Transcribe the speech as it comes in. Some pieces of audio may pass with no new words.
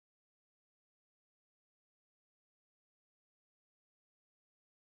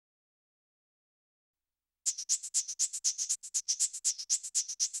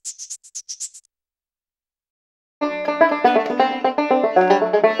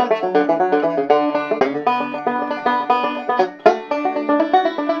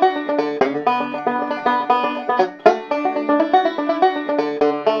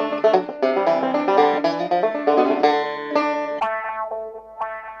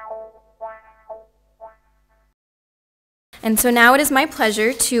And so now it is my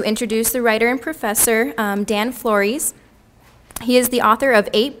pleasure to introduce the writer and professor, Dan Flores. He is the author of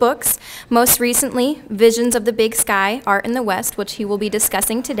 8 books, most recently, Visions of the Big Sky, Art in the West, which he will be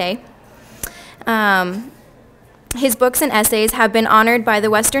discussing today. His books and essays have been honored by the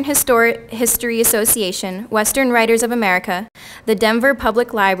Western History Association, Western Writers of America, the Denver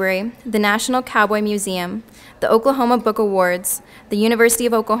Public Library, the National Cowboy Museum, the Oklahoma Book Awards, the University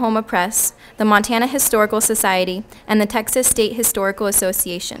of Oklahoma Press, the Montana Historical Society, and the Texas State Historical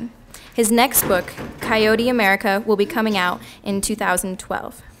Association. His next book, Coyote America, will be coming out in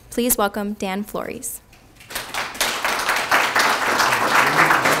 2012. Please welcome Dan Flores.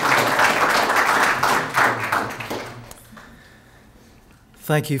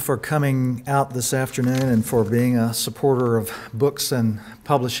 Thank you for coming out this afternoon and for being a supporter of books and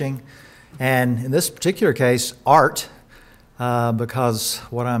publishing. And in this particular case, art, because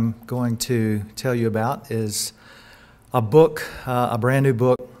what I'm going to tell you about is a book, a brand new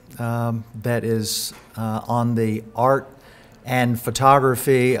book that is on the art and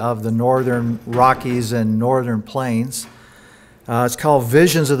photography of the Northern Rockies and Northern Plains. It's called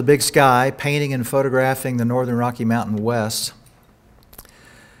Visions of the Big Sky, Painting and Photographing the Northern Rocky Mountain West.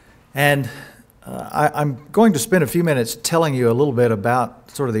 And I'm going to spend a few minutes telling you a little bit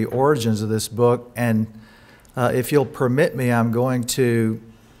about sort of the origins of this book, and if you'll permit me, I'm going to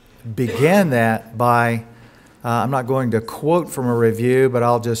begin that by, I'm not going to quote from a review, but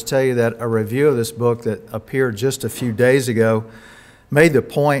I'll just tell you that a review of this book that appeared just a few days ago made the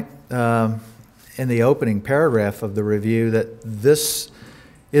point in the opening paragraph of the review that this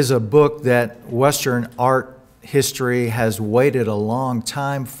is a book that Western art history has waited a long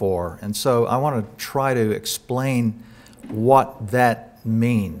time for. And so I want to try to explain what that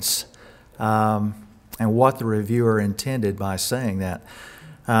means and what the reviewer intended by saying that.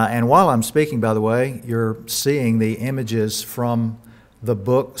 And while I'm speaking, by the way, you're seeing the images from the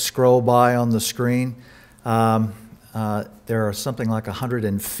book scroll by on the screen. There are something like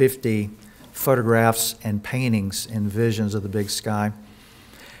 150 photographs and paintings in Visions of the Big Sky.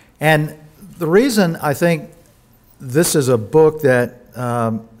 And the reason I think this is a book that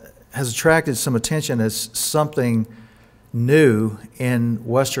has attracted some attention as something new in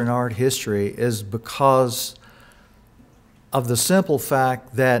Western art history is because of the simple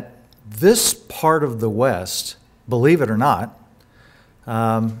fact that this part of the West, believe it or not,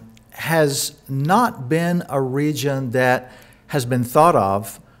 has not been a region that has been thought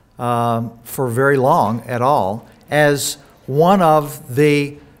of for very long at all as one of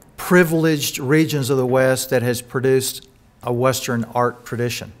the privileged regions of the West that has produced a Western art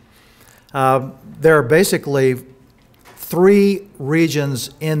tradition. There are basically 3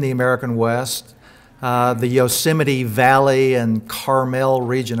 regions in the American West. The Yosemite Valley and Carmel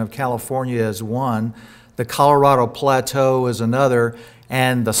region of California is one, the Colorado Plateau is another,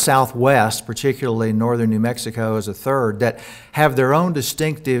 and the Southwest, particularly northern New Mexico, is a third, that have their own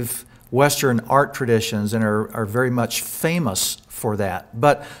distinctive Western art traditions and are very much famous for that.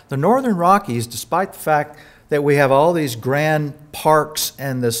 But the Northern Rockies, despite the fact that we have all these grand parks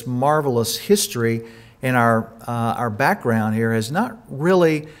and this marvelous history in our background here, has not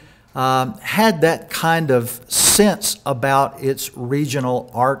really had that kind of sense about its regional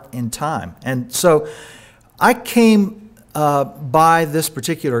art in time. And so I came by this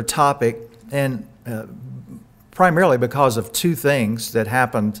particular topic and primarily because of 2 things that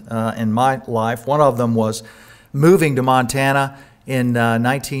happened in my life. One of them was moving to Montana in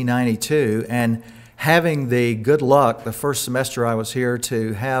 1992 and having the good luck the first semester I was here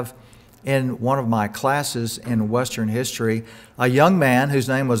to have in one of my classes in Western history a young man whose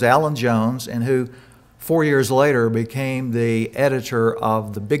name was Alan Jones and who 4 years later became the editor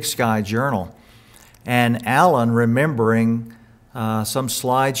of the Big Sky Journal. And Alan, remembering some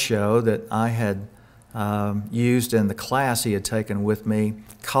slideshow that I had used in the class he had taken with me,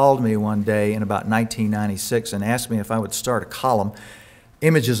 called me one day in about 1996 and asked me if I would start a column,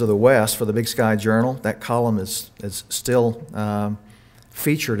 Images of the West, for the Big Sky Journal. That column is still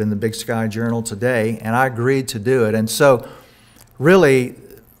featured in the Big Sky Journal today, and I agreed to do it. And so really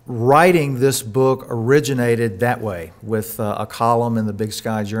writing this book originated that way, with a column in the Big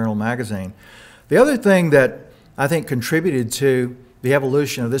Sky Journal magazine. The other thing that I think contributed to the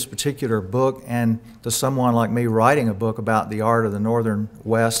evolution of this particular book and to someone like me writing a book about the art of the Northern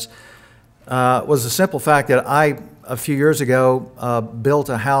West was the simple fact that I, a few years ago, built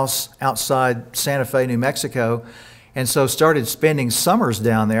a house outside Santa Fe, New Mexico, and so started spending summers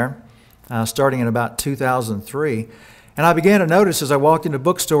down there, starting in about 2003. And I began to notice as I walked into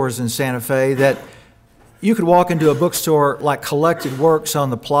bookstores in Santa Fe that you could walk into a bookstore like Collected Works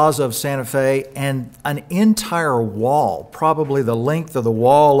on the Plaza of Santa Fe, and an entire wall, probably the length of the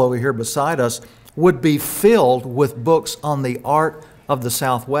wall over here beside us, would be filled with books on the art of the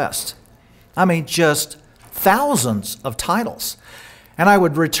Southwest. I mean, just thousands of titles. And I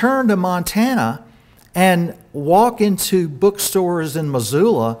would return to Montana and walk into bookstores in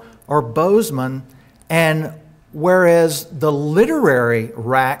Missoula or Bozeman, and whereas the literary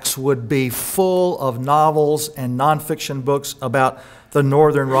racks would be full of novels and nonfiction books about the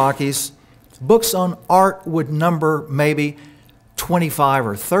Northern Rockies, books on art would number maybe 25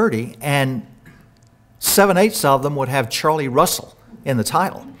 or 30, and 7/8 of them would have Charlie Russell in the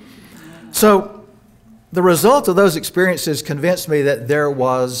title. So the result of those experiences convinced me that there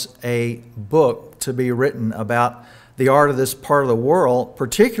was a book to be written about the art of this part of the world,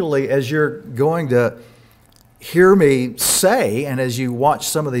 particularly as you're going to hear me say, and as you watch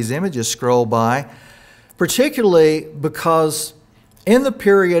some of these images scroll by, particularly because in the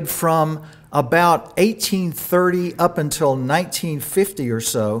period from about 1830 up until 1950 or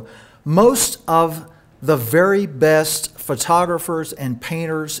so, most of the very best photographers and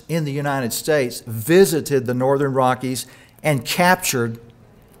painters in the United States visited the Northern Rockies and captured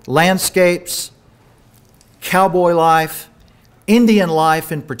landscapes, cowboy life, Indian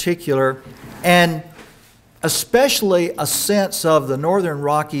life in particular, and especially a sense of the Northern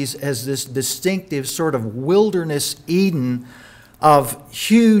Rockies as this distinctive sort of wilderness Eden of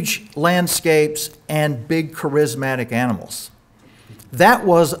huge landscapes and big charismatic animals. That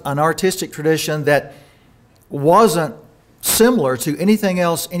was an artistic tradition that wasn't similar to anything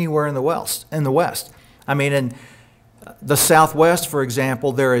else anywhere in the West. I mean, in the Southwest, for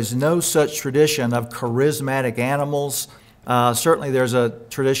example, there is no such tradition of charismatic animals. Certainly there's a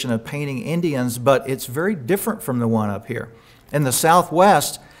tradition of painting Indians, but it's very different from the one up here. In the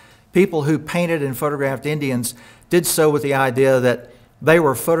Southwest, people who painted and photographed Indians did so with the idea that they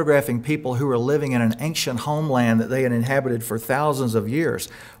were photographing people who were living in an ancient homeland that they had inhabited for thousands of years.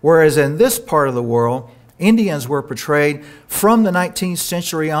 Whereas in this part of the world, Indians were portrayed from the 19th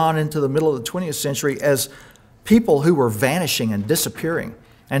century on into the middle of the 20th century as people who were vanishing and disappearing.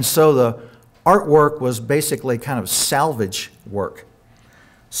 And so the artwork was basically kind of salvage work.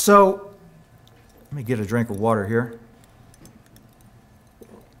 So, let me get a drink of water here.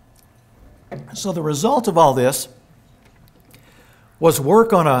 So the result of all this was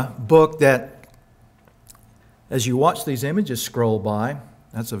work on a book that, as you watch these images scroll by,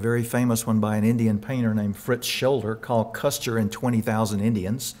 that's a very famous one by an Indian painter named Fritz Scholder called Custer and 20,000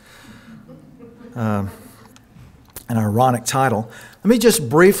 Indians. An ironic title. Let me just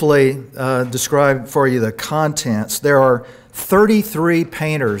briefly describe for you the contents. There are 33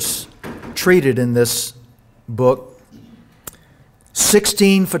 painters treated in this book,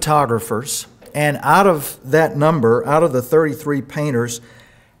 16 photographers, and out of that number, out of the 33 painters,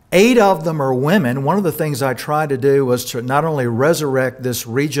 8 of them are women. One of the things I tried to do was to not only resurrect this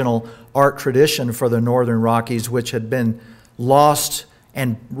regional art tradition for the Northern Rockies, which had been lost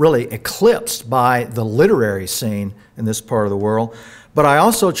and really eclipsed by the literary scene in this part of the world, but I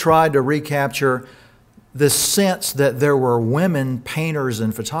also tried to recapture this sense that there were women painters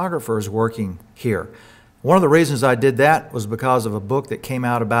and photographers working here. One of the reasons I did that was because of a book that came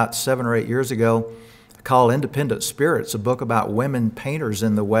out about 7 or 8 years ago called Independent Spirits, a book about women painters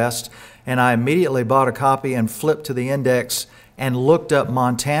in the West. And I immediately bought a copy and flipped to the index and looked up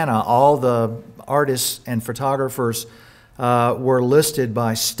Montana. All the artists and photographers were listed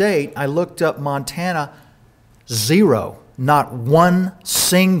by state. I looked up Montana, 0. Not one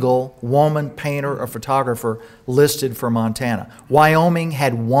single woman painter or photographer listed for Montana. Wyoming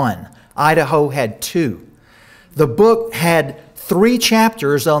had 1. Idaho had 2. The book had 3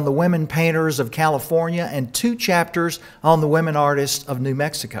 chapters on the women painters of California and 2 chapters on the women artists of New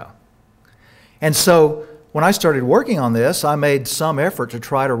Mexico. And so when I started working on this, I made some effort to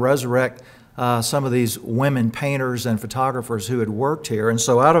try to resurrect some of these women painters and photographers who had worked here. And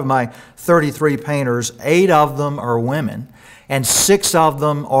so out of my 33 painters, 8 of them are women and 6 of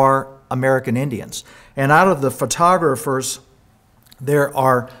them are American Indians. And out of the photographers, there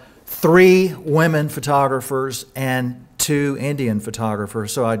are 3 women photographers and 2 Indian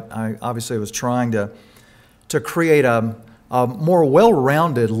photographers. So I obviously was trying to create a more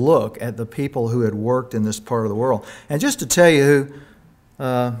well-rounded look at the people who had worked in this part of the world. And just to tell you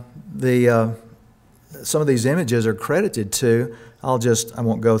who some of these images are credited to, I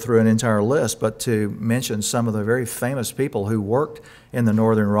won't go through an entire list, but to mention some of the very famous people who worked in the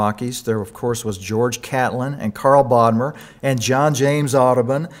Northern Rockies. There, of course, was George Catlin and Carl Bodmer and John James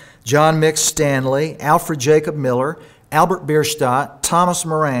Audubon, John Mix Stanley, Alfred Jacob Miller, Albert Bierstadt, Thomas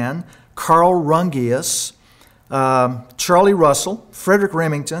Moran, Carl Rungius, Charlie Russell, Frederick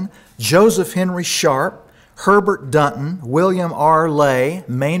Remington, Joseph Henry Sharp, Herbert Dunton, William R. Lay,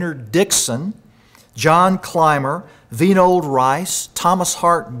 Maynard Dixon, John Clymer, Vienold Rice, Thomas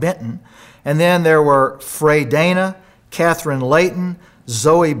Hart Benton, and then there were Frey Dana, Catherine Layton,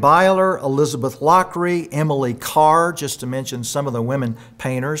 Zoe Byler, Elizabeth Lockery, Emily Carr, just to mention some of the women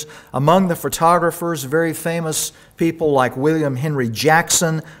painters. Among the photographers, very famous people like William Henry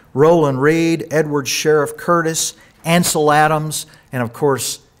Jackson, Roland Reed, Edward Sheriff Curtis, Ansel Adams, and of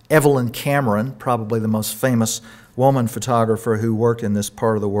course, Evelyn Cameron, probably the most famous woman photographer who worked in this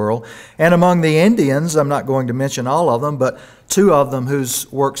part of the world. And among the Indians, I'm not going to mention all of them, but two of them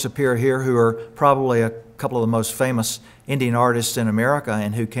whose works appear here who are probably a couple of the most famous Indian artists in America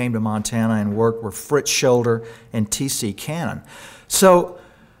and who came to Montana and worked were Fritz Shoulder and T.C. Cannon. So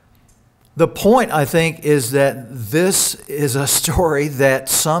the point, I think, is that this is a story that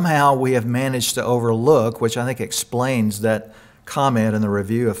somehow we have managed to overlook, which I think explains that comment in the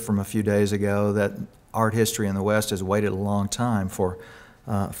review from a few days ago that art history in the West has waited a long time for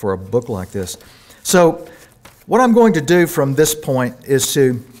a book like this. So what I'm going to do from this point is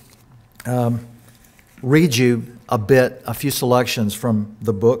to read you a few selections from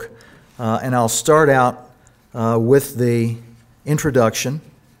the book, and I'll start out with the introduction.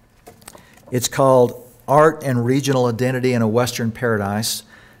 It's called Art and Regional Identity in a Western Paradise,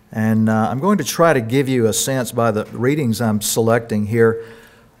 and I'm going to try to give you a sense by the readings I'm selecting here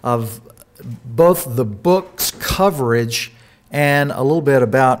of both the book's coverage and a little bit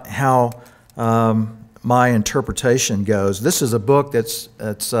about how my interpretation goes. This is a book that's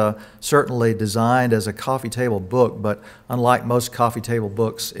certainly designed as a coffee table book, but unlike most coffee table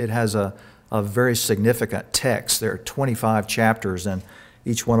books, it has a very significant text. There are 25 chapters, and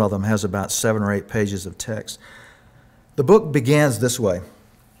each one of them has about 7 or 8 pages of text. The book begins this way.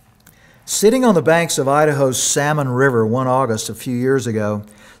 Sitting on the banks of Idaho's Salmon River one August a few years ago,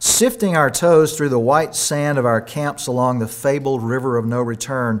 sifting our toes through the white sand of our camps along the fabled River of No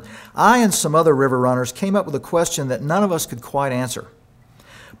Return, I and some other river runners came up with a question that none of us could quite answer.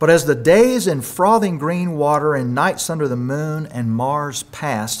 But as the days in frothing green water and nights under the moon and Mars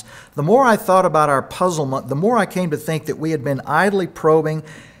passed, the more I thought about our puzzlement, the more I came to think that we had been idly probing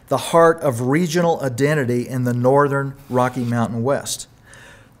the heart of regional identity in the northern Rocky Mountain West.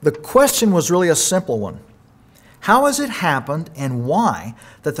 The question was really a simple one. How has it happened and why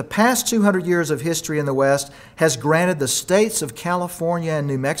that the past 200 years of history in the West has granted the states of California and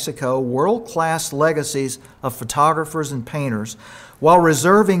New Mexico world-class legacies of photographers and painters while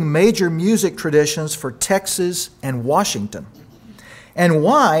reserving major music traditions for Texas and Washington? And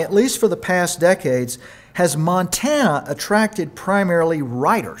why, at least for the past decades, has Montana attracted primarily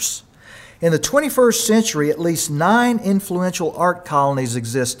writers? In the 21st century, at least 9 influential art colonies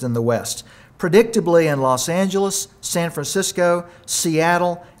exist in the West, predictably in Los Angeles, San Francisco,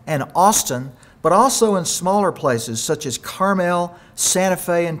 Seattle, and Austin, but also in smaller places such as Carmel, Santa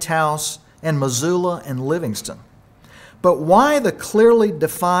Fe and Taos, and Missoula and Livingston. But why the clearly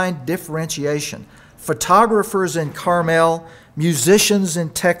defined differentiation? Photographers in Carmel, musicians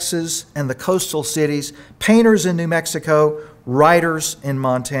in Texas and the coastal cities, painters in New Mexico, writers in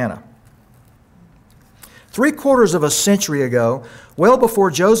Montana. 3/4 of a century ago, well before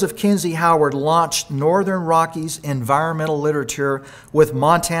Joseph Kinsey Howard launched Northern Rockies environmental literature with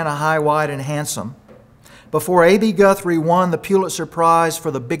Montana High, Wide, and Handsome, before A.B. Guthrie won the Pulitzer Prize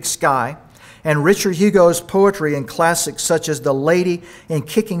for The Big Sky, and Richard Hugo's poetry and classics such as The Lady in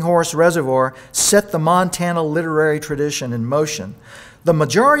Kicking Horse Reservoir set the Montana literary tradition in motion, the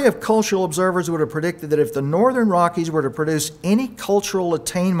majority of cultural observers would have predicted that if the Northern Rockies were to produce any cultural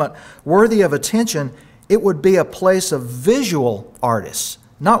attainment worthy of attention, it would be a place of visual artists,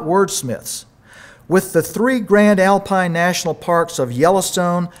 not wordsmiths. With the 3 grand alpine national parks of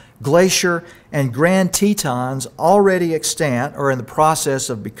Yellowstone, Glacier, and Grand Tetons already extant or in the process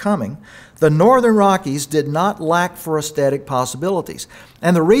of becoming, the Northern Rockies did not lack for aesthetic possibilities.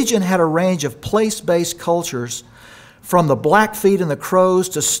 And the region had a range of place-based cultures from the Blackfeet and the Crows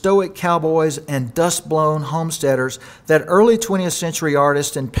to stoic cowboys and dust-blown homesteaders that early 20th century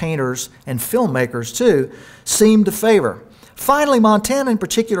artists and painters and filmmakers, too, seemed to favor. Finally, Montana in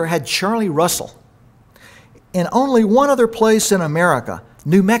particular had Charlie Russell. In only one other place in America,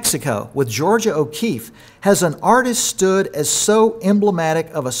 New Mexico, with Georgia O'Keeffe, has an artist stood as so emblematic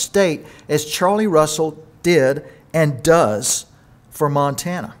of a state as Charlie Russell did and does for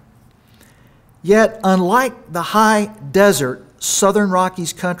Montana. Yet, unlike the high desert, southern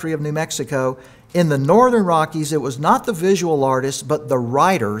Rockies country of New Mexico, in the northern Rockies it was not the visual artists but the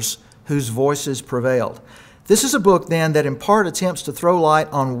writers whose voices prevailed. This is a book, then, that in part attempts to throw light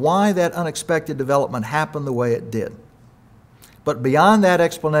on why that unexpected development happened the way it did. But beyond that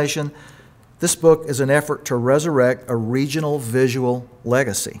explanation, this book is an effort to resurrect a regional visual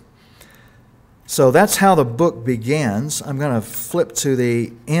legacy. So that's how the book begins. I'm going to flip to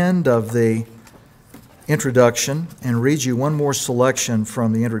the end of the introduction and read you one more selection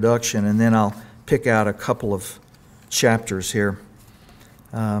from the introduction, and then I'll pick out a couple of chapters here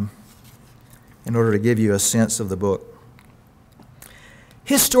in order to give you a sense of the book.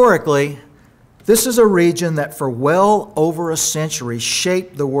 Historically, this is a region that for well over a century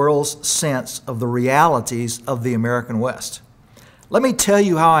shaped the world's sense of the realities of the American West. Let me tell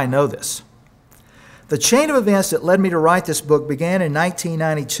you how I know this. The chain of events that led me to write this book began in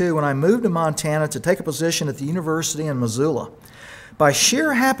 1992 when I moved to Montana to take a position at the University in Missoula. By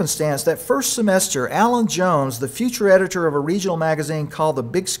sheer happenstance, that first semester, Alan Jones, the future editor of a regional magazine called the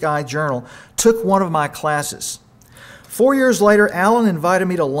Big Sky Journal, took one of my classes. 4 years later, Alan invited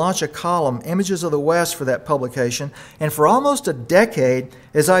me to launch a column, Images of the West, for that publication, and for almost a decade,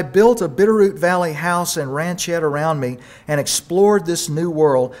 as I built a Bitterroot Valley house and ranchette around me and explored this new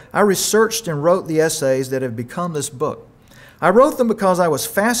world, I researched and wrote the essays that have become this book. I wrote them because I was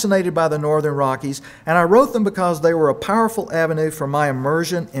fascinated by the Northern Rockies, and I wrote them because they were a powerful avenue for my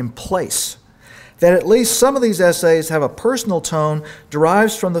immersion in place. That at least some of these essays have a personal tone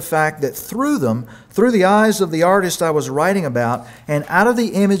derives from the fact that through them, through the eyes of the artist I was writing about, and out of the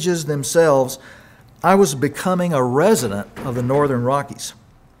images themselves, I was becoming a resident of the Northern Rockies.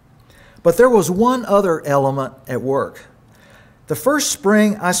 But there was one other element at work. The first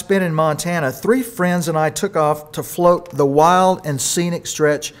spring I spent in Montana, 3 friends and I took off to float the wild and scenic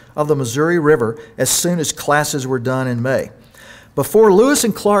stretch of the Missouri River as soon as classes were done in May. Before Lewis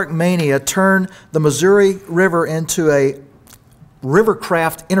and Clark mania turned the Missouri River into a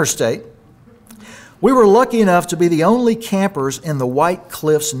rivercraft interstate, we were lucky enough to be the only campers in the White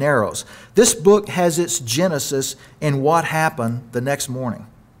Cliffs Narrows. This book has its genesis in what happened the next morning.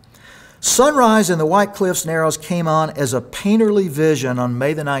 Sunrise in the White Cliffs Narrows came on as a painterly vision on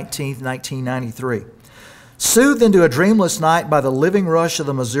May the 19th, 1993. Soothed into a dreamless night by the living rush of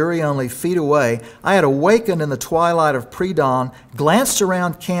the Missouri only feet away, I had awakened in the twilight of pre-dawn, glanced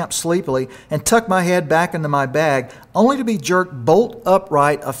around camp sleepily, and tucked my head back into my bag, only to be jerked bolt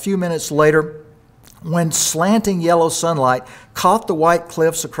upright a few minutes later when slanting yellow sunlight caught the white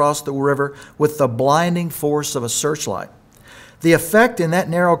cliffs across the river with the blinding force of a searchlight. The effect in that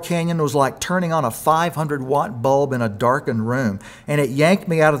narrow canyon was like turning on a 500-watt bulb in a darkened room, and it yanked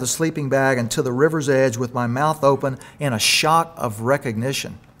me out of the sleeping bag and to the river's edge with my mouth open in a shock of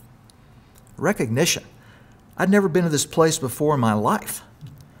recognition. Recognition. I'd never been to this place before in my life.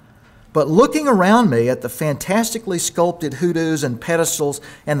 But looking around me at the fantastically sculpted hoodoos and pedestals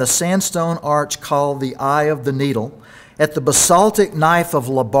and the sandstone arch called the Eye of the Needle, at the basaltic knife of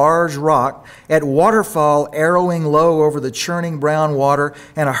Labarge Rock, at waterfall arrowing low over the churning brown water,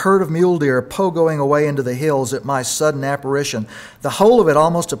 and a herd of mule deer pogoing away into the hills at my sudden apparition, the whole of it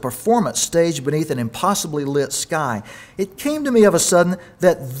almost a performance staged beneath an impossibly lit sky, it came to me of a sudden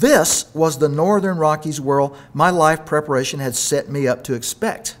that this was the Northern Rockies world my life preparation had set me up to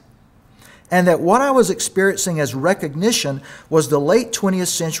expect. And that what I was experiencing as recognition was the late 20th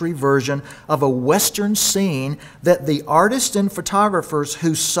century version of a Western scene that the artists and photographers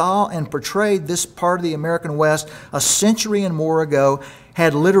who saw and portrayed this part of the American West a century and more ago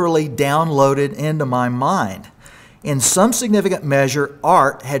had literally downloaded into my mind. In some significant measure,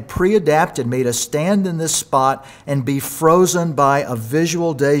 art had pre-adapted me to stand in this spot and be frozen by a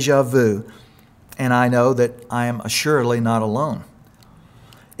visual déjà vu. And I know that I am assuredly not alone.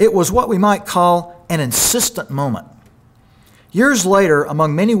 It was what we might call an insistent moment. Years later,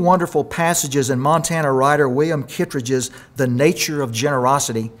 among many wonderful passages in Montana writer William Kittredge's The Nature of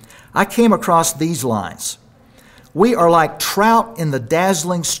Generosity, I came across these lines. We are like trout in the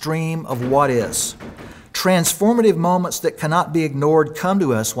dazzling stream of what is. Transformative moments that cannot be ignored come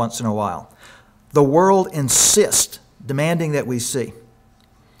to us once in a while. The world insists, demanding that we see.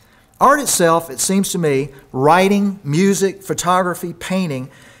 Art itself, it seems to me, writing, music, photography, painting,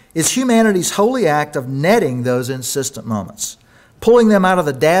 is humanity's holy act of netting those insistent moments, pulling them out of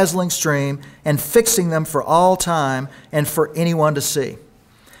the dazzling stream and fixing them for all time and for anyone to see.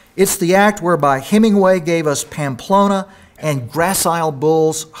 It's the act whereby Hemingway gave us Pamplona and gracile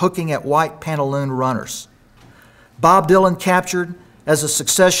bulls hooking at white pantaloon runners. Bob Dylan captured as a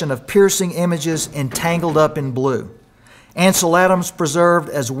succession of piercing images entangled up in blue. Ansel Adams preserved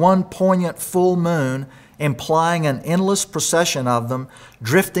as one poignant full moon, implying an endless procession of them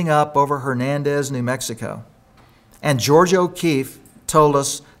drifting up over Hernandez, New Mexico. And George O'Keeffe told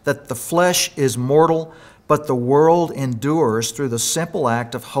us that the flesh is mortal, but the world endures through the simple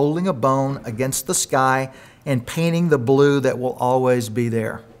act of holding a bone against the sky and painting the blue that will always be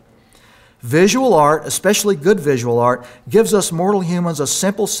there. Visual art, especially good visual art, gives us mortal humans a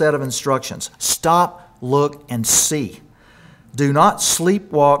simple set of instructions. Stop, look, and see. Do not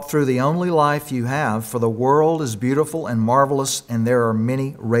sleepwalk through the only life you have, for the world is beautiful and marvelous, and there are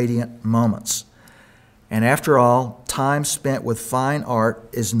many radiant moments. And after all, time spent with fine art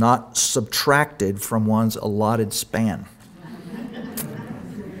is not subtracted from one's allotted span.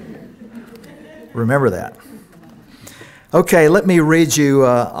 Remember that. Okay, let me read you,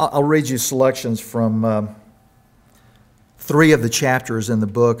 I'll read you selections from 3 of the chapters in the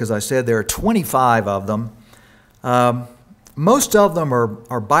book. As I said, there are 25 of them. Most of them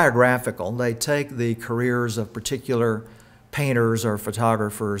are biographical. They take the careers of particular painters or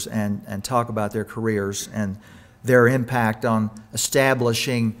photographers and talk about their careers and their impact on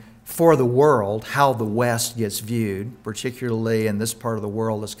establishing for the world how the West gets viewed, particularly in this part of the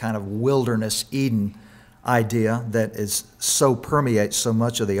world, this kind of wilderness Eden idea that permeates so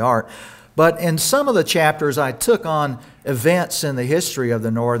much of the art. But in some of the chapters, I took on events in the history of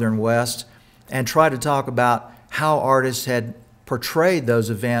the Northern West and tried to talk about how artists had portrayed those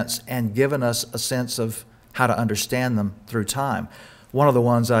events and given us a sense of how to understand them through time. One of the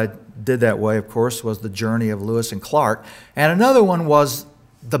ones I did that way, of course, was the journey of Lewis and Clark, and another one was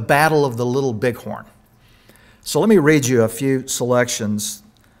the Battle of the Little Bighorn. So let me read you a few selections,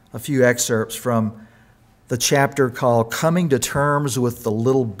 a few excerpts from the chapter called Coming to Terms with the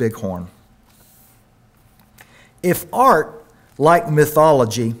Little Bighorn. If art, like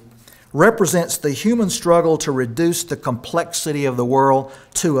mythology, represents the human struggle to reduce the complexity of the world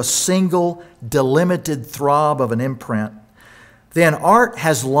to a single, delimited throb of an imprint, then art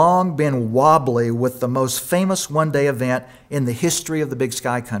has long been wobbly with the most famous one-day event in the history of the Big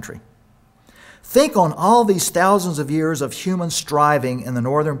Sky country. Think on all these thousands of years of human striving in the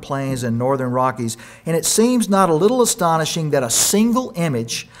northern plains and northern Rockies, and it seems not a little astonishing that a single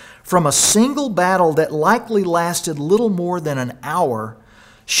image from a single battle that likely lasted little more than an hour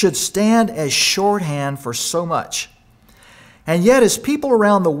should stand as shorthand for so much. And yet, as people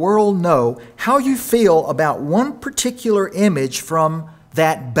around the world know how you feel about one particular image from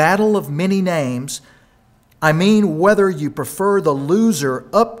that battle of many names, I mean whether you prefer the loser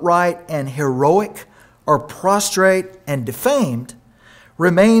upright and heroic or prostrate and defamed,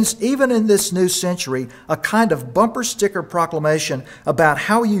 remains even in this new century a kind of bumper sticker proclamation about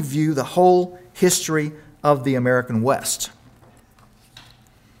how you view the whole history of the American West.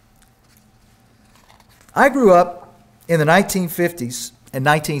 I grew up in the 1950s and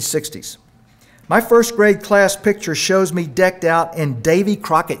 1960s. My first grade class picture shows me decked out in Davy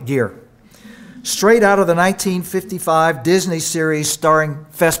Crockett gear, straight out of the 1955 Disney series starring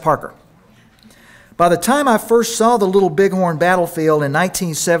Fess Parker. By the time I first saw the Little Bighorn battlefield in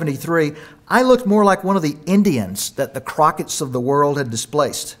 1973, I looked more like one of the Indians that the Crockett's of the world had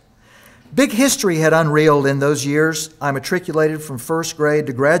displaced. Big history had unreeled in those years I matriculated from first grade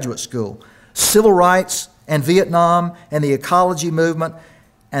to graduate school. Civil rights and Vietnam and the ecology movement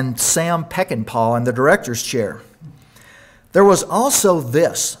and Sam Peckinpah in the director's chair. There was also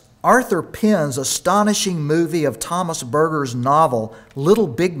this. Arthur Penn's astonishing movie of Thomas Berger's novel, Little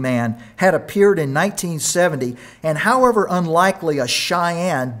Big Man, had appeared in 1970, and however unlikely a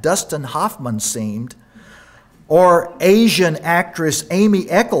Cheyenne Dustin Hoffman seemed, or Asian actress Amy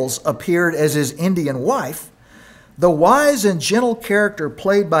Eccles appeared as his Indian wife, the wise and gentle character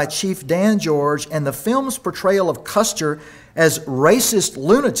played by Chief Dan George and the film's portrayal of Custer as racist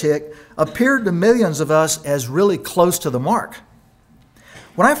lunatic appeared to millions of us as really close to the mark.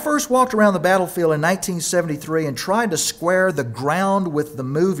 When I first walked around the battlefield in 1973 and tried to square the ground with the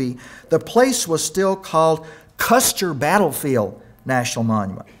movie, the place was still called Custer Battlefield National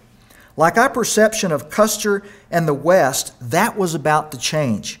Monument. Like our perception of Custer and the West, that was about to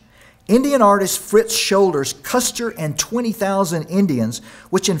change. Indian artist Fritz Scholder's Custer and 20,000 Indians,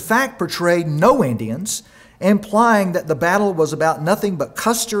 which in fact portrayed no Indians, implying that the battle was about nothing but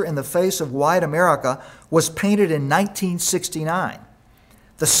Custer in the face of white America, was painted in 1969.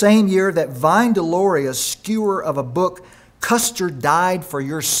 The same year that Vine Deloria's skewer of a book, Custer Died for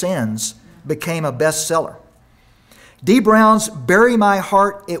Your Sins, became a bestseller. Dee Brown's Bury My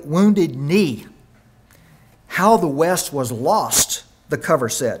Heart at Wounded Knee, How the West Was Lost, the cover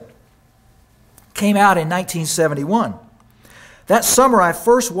said, came out in 1971. That summer I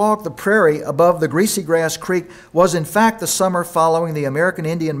first walked the prairie above the Greasy Grass Creek was in fact the summer following the American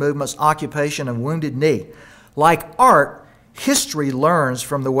Indian movement's occupation of Wounded Knee. Like art, history learns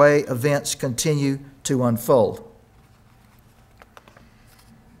from the way events continue to unfold.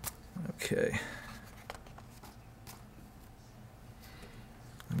 Okay.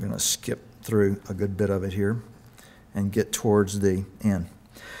 going to skip through a good bit of it here and get towards the end.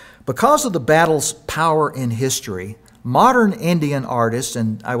 Because of the battle's power in history, modern Indian artists,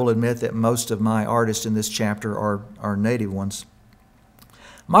 and I will admit that most of my artists in this chapter are native ones,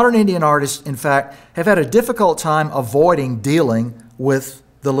 modern Indian artists, in fact, have had a difficult time avoiding dealing with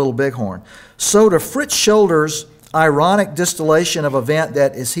the Little Bighorn. So to Fritz Schilder's ironic distillation of event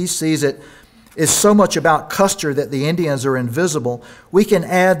that, as he sees it, is so much about Custer that the Indians are invisible, we can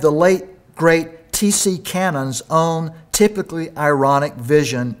add the late, great T.C. Cannon's own typically ironic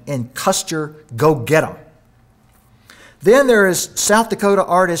vision in Custer, Go Get 'Em. Then there is South Dakota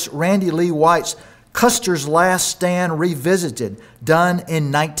artist Randy Lee White's Custer's Last Stand Revisited, done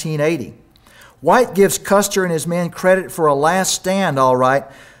in 1980. White gives Custer and his men credit for a last stand, all right,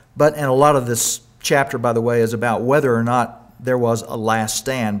 and a lot of this chapter, by the way, is about whether or not there was a last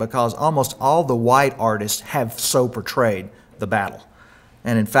stand, because almost all the white artists have so portrayed the battle.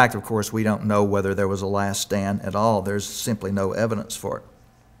 And in fact, of course, we don't know whether there was a last stand at all. There's simply no evidence for it.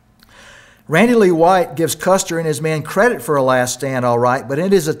 Randy Lee White gives Custer and his men credit for a last stand, all right, but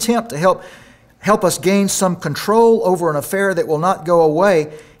in his attempt to help us gain some control over an affair that will not go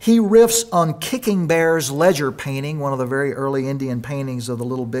away, he riffs on Kicking Bear's ledger painting, one of the very early Indian paintings of the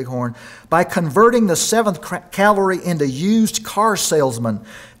Little Bighorn, by converting the 7th Cavalry into used car salesmen,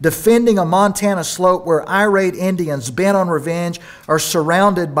 defending a Montana slope where irate Indians bent on revenge are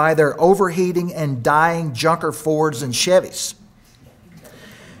surrounded by their overheating and dying junker Fords and Chevys.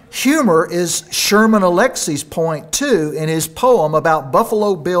 Humor is Sherman Alexie's point, too, in his poem about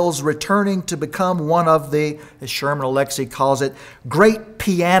Buffalo Bill's returning to become one of the, as Sherman Alexie calls it, great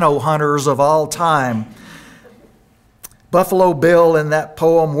piano hunters of all time. Buffalo Bill, in that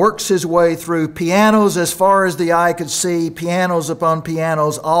poem, works his way through pianos as far as the eye could see, pianos upon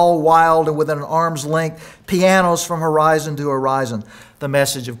pianos, all wild and within an arm's length, pianos from horizon to horizon. The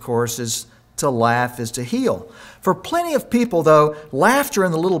message, of course, is to laugh is to heal. For plenty of people, though, laughter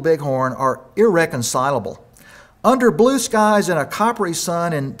and the Little Bighorn are irreconcilable. Under blue skies and a coppery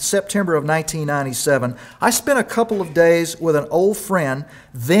sun in September of 1997, I spent a couple of days with an old friend,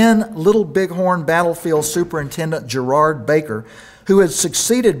 then Little Bighorn Battlefield Superintendent Gerard Baker, who had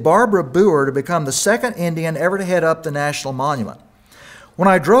succeeded Barbara Boer to become the second Indian ever to head up the National Monument. When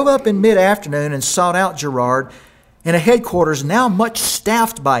I drove up in mid-afternoon and sought out Gerard, in a headquarters now much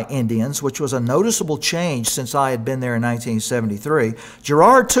staffed by Indians, which was a noticeable change since I had been there in 1973,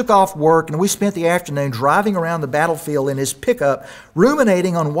 Gerard took off work and we spent the afternoon driving around the battlefield in his pickup,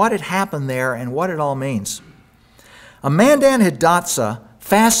 ruminating on what had happened there and what it all means. A Mandan Hidatsa,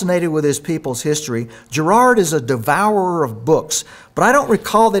 fascinated with his people's history, Gerard is a devourer of books, but I don't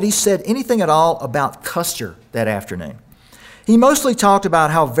recall that he said anything at all about Custer that afternoon. He mostly talked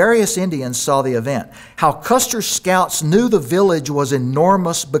about how various Indians saw the event, how Custer's scouts knew the village was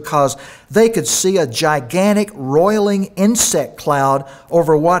enormous because they could see a gigantic roiling insect cloud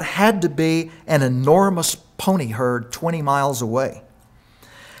over what had to be an enormous pony herd 20 miles away.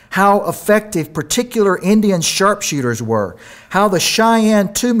 How effective particular Indian sharpshooters were, how the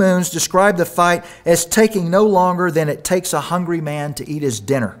Cheyenne Two Moons described the fight as taking no longer than it takes a hungry man to eat his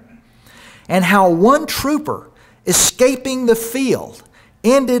dinner, and how one trooper escaping the field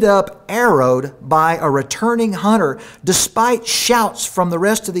ended up arrowed by a returning hunter despite shouts from the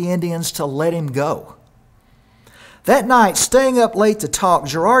rest of the Indians to let him go. That night, staying up late to talk,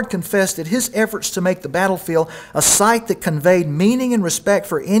 Gerard confessed that his efforts to make the battlefield a site that conveyed meaning and respect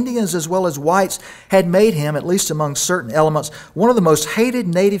for Indians as well as whites had made him, at least among certain elements, one of the most hated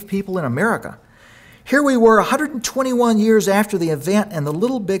native people in America. Here we were 121 years after the event, and the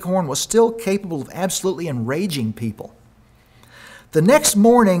Little Bighorn was still capable of absolutely enraging people. The next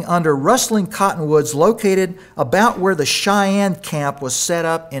morning, under rustling cottonwoods located about where the Cheyenne camp was set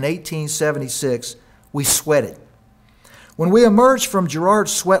up in 1876, we sweated. When we emerged from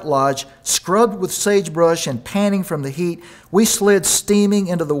Gerard's sweat lodge, scrubbed with sagebrush and panting from the heat, we slid steaming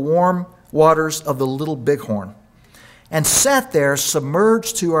into the warm waters of the Little Bighorn and sat there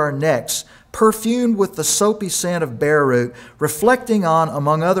submerged to our necks, perfumed with the soapy scent of bear root, reflecting on,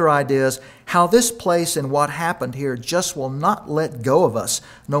 among other ideas, how this place and what happened here just will not let go of us,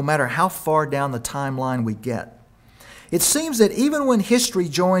 no matter how far down the timeline we get. It seems that even when history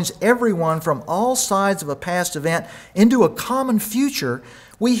joins everyone from all sides of a past event into a common future,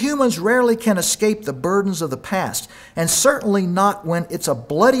 we humans rarely can escape the burdens of the past, and certainly not when it's a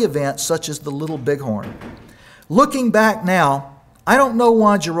bloody event such as the Little Bighorn. Looking back now, I don't know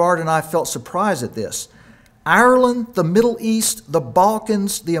why Gerard and I felt surprised at this. Ireland, the Middle East, the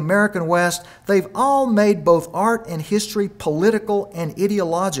Balkans, the American West, they've all made both art and history political and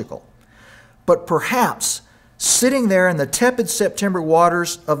ideological. But perhaps sitting there in the tepid September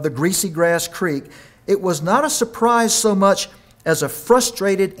waters of the Greasy Grass Creek, it was not a surprise so much as a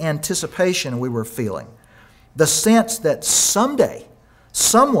frustrated anticipation we were feeling. The sense that someday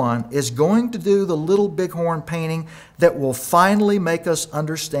someone is going to do the little bighorn painting that will finally make us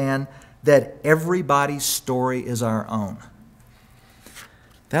understand that everybody's story is our own.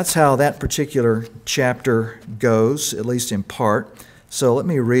 That's how that particular chapter goes, at least in part. So let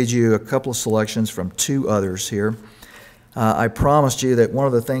me read you a couple of selections from two others here. I promised you that one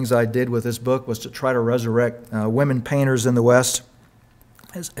of the things I did with this book was to try to resurrect women painters in the West,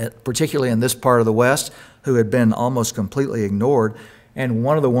 particularly in this part of the West, who had been almost completely ignored. And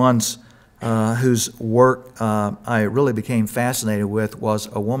one of the ones whose work I really became fascinated with was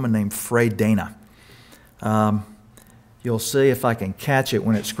a woman named Frey Dana. You'll see if I can catch it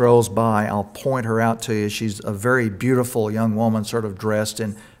when it scrolls by. I'll point her out to you. She's a very beautiful young woman, sort of dressed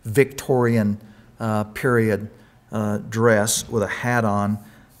in Victorian period dress with a hat on.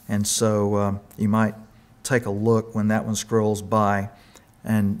 And so you might take a look when that one scrolls by,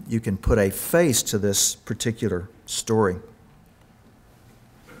 and you can put a face to this particular story.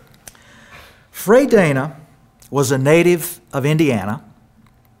 Frey Dana was a native of Indiana,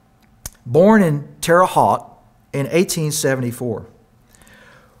 born in Terre Haute in 1874.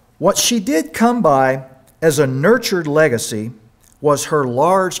 What she did come by as a nurtured legacy was her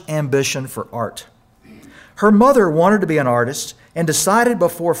large ambition for art. Her mother wanted to be an artist and decided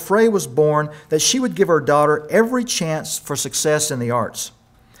before Frey was born that she would give her daughter every chance for success in the arts.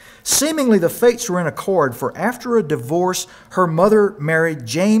 Seemingly the fates were in accord, for after a divorce, her mother married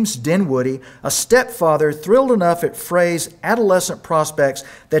James Dinwoody, a stepfather thrilled enough at Frey's adolescent prospects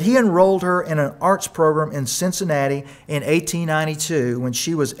that he enrolled her in an arts program in Cincinnati in 1892 when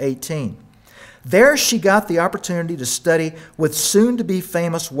she was 18. There she got the opportunity to study with soon-to-be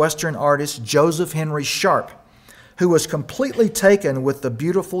famous Western artist Joseph Henry Sharp, who was completely taken with the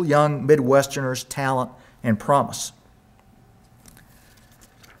beautiful young Midwesterner's talent and promise.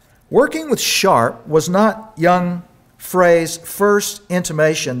 Working with Sharp was not young Frey's first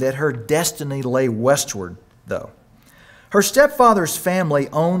intimation that her destiny lay westward, though. Her stepfather's family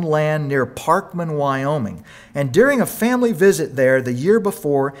owned land near Parkman, Wyoming, and during a family visit there the year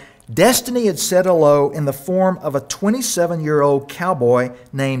before, destiny had said hello in the form of a 27-year-old cowboy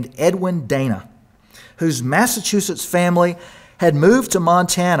named Edwin Dana, whose Massachusetts family had moved to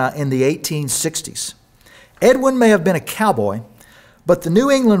Montana in the 1860s. Edwin may have been a cowboy, but the New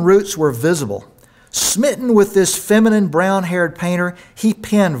England roots were visible. Smitten with this feminine brown-haired painter, he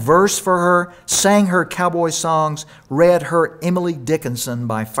penned verse for her, sang her cowboy songs, read her Emily Dickinson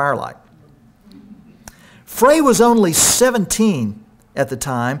by firelight. Frey was only 17 at the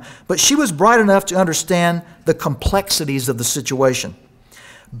time, but she was bright enough to understand the complexities of the situation.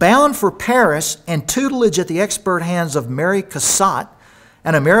 Bound for Paris and tutelage at the expert hands of Mary Cassatt,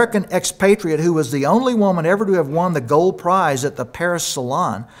 an American expatriate who was the only woman ever to have won the gold prize at the Paris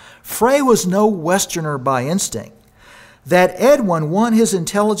Salon, Frey was no Westerner by instinct. That Edwin won his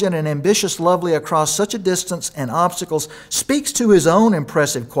intelligent and ambitious lovely across such a distance and obstacles speaks to his own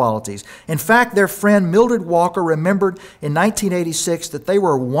impressive qualities. In fact, their friend Mildred Walker remembered in 1986 that they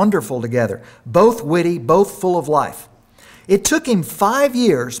were wonderful together, both witty, both full of life. It took him 5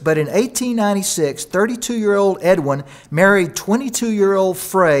 years, but in 1896, 32-year-old Edwin married 22-year-old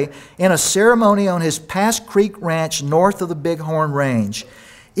Frey in a ceremony on his Pass Creek Ranch north of the Bighorn Range.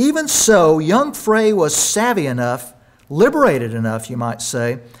 Even so, young Frey was savvy enough, liberated enough, you might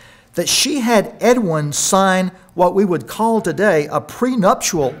say, that she had Edwin sign what we would call today a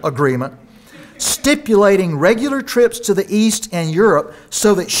prenuptial agreement, stipulating regular trips to the East and Europe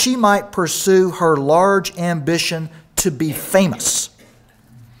so that she might pursue her large ambition to be famous.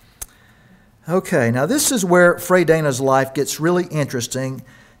 Okay, now this is where Frey Dana's life gets really interesting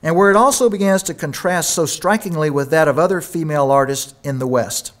and where it also begins to contrast so strikingly with that of other female artists in the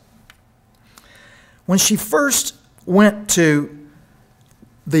West. When she first went to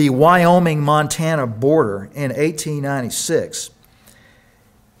the Wyoming-Montana border in 1896,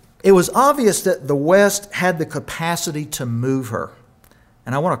 it was obvious that the West had the capacity to move her.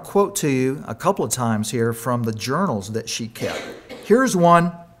 And I want to quote to you a couple of times here from the journals that she kept. Here's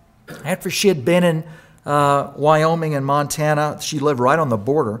one. After she had been in Wyoming and Montana, she lived right on the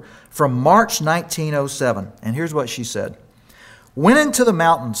border, from March 1907. And here's what she said. Went into the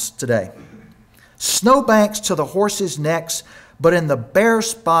mountains today. Snowbanks to the horses' necks, but in the bare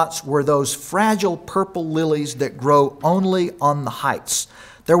spots were those fragile purple lilies that grow only on the heights.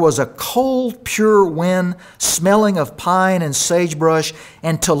 There was a cold, pure wind, smelling of pine and sagebrush,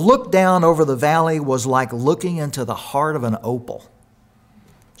 and to look down over the valley was like looking into the heart of an opal.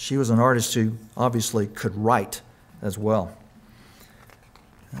 She was an artist who obviously could write as well.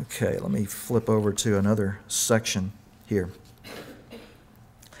 Okay, let me flip over to another section here.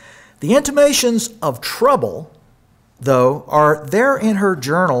 The intimations of trouble, though, are there in her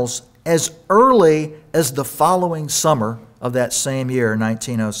journals as early as the following summer of that same year,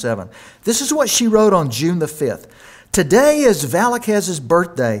 1907. This is what she wrote on June the 5th. Today is Vasquez's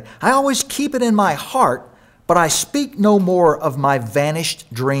birthday. I always keep it in my heart, but I speak no more of my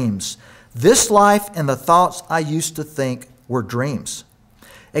vanished dreams. This life and the thoughts I used to think were dreams.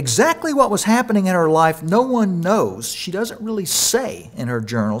 Exactly what was happening in her life, no one knows. She doesn't really say in her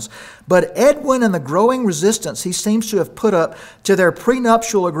journals. But Edwin and the growing resistance he seems to have put up to their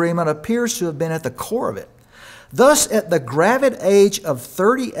prenuptial agreement appears to have been at the core of it. Thus, at the gravid age of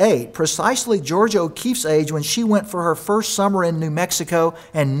 38, precisely Georgia O'Keeffe's age when she went for her first summer in New Mexico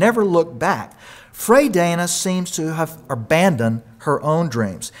and never looked back, Fray Dana seems to have abandoned her own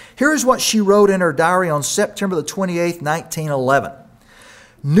dreams. Here is what she wrote in her diary on September the 28th, 1911.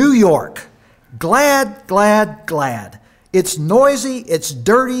 New York, glad, glad, glad. It's noisy, it's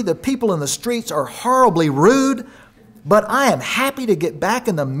dirty, the people in the streets are horribly rude, but I am happy to get back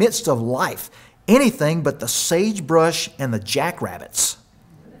in the midst of life. Anything but the sagebrush and the jackrabbits.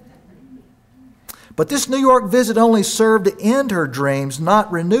 But this New York visit only served to end her dreams,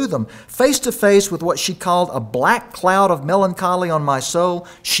 not renew them. Face to face with what she called a black cloud of melancholy on my soul,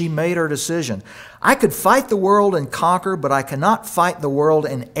 she made her decision. I could fight the world and conquer, but I cannot fight the world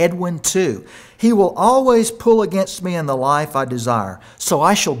and Edwin too. He will always pull against me in the life I desire, so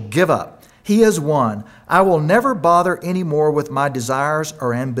I shall give up. He has won. I will never bother any more with my desires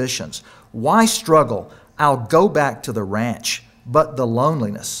or ambitions. Why struggle? I'll go back to the ranch, but the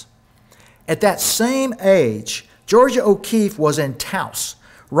loneliness. At that same age, Georgia O'Keeffe was in Taos,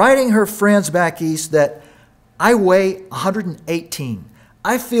 writing her friends back east that I weigh 118.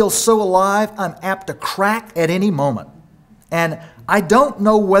 I feel so alive, I'm apt to crack at any moment. And I don't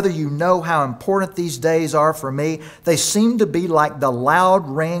know whether you know how important these days are for me. They seem to be like the loud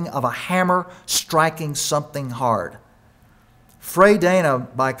ring of a hammer striking something hard. Fray Dana,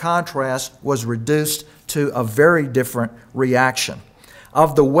 by contrast, was reduced to a very different reaction.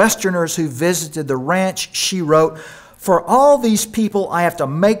 Of the Westerners who visited the ranch, she wrote, "For all these people I have to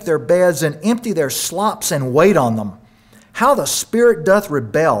make their beds and empty their slops and wait on them. How the spirit doth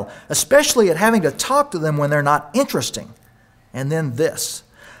rebel, especially at having to talk to them when they're not interesting." And then this,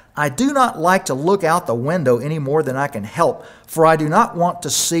 "I do not like to look out the window any more than I can help, for I do not want to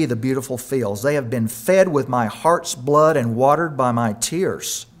see the beautiful fields. They have been fed with my heart's blood and watered by my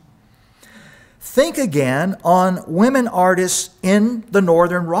tears." Think again on women artists in the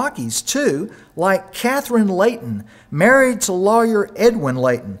Northern Rockies, too, like Catherine Layton, married to lawyer Edwin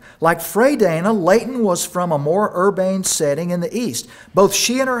Layton. Like Fray Dana, Layton was from a more urbane setting in the East. Both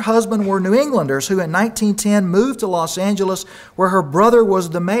she and her husband were New Englanders who in 1910 moved to Los Angeles, where her brother was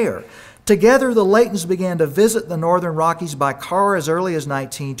the mayor. Together, the Laytons began to visit the Northern Rockies by car as early as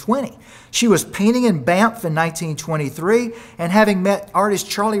 1920. She was painting in Banff in 1923, and having met artist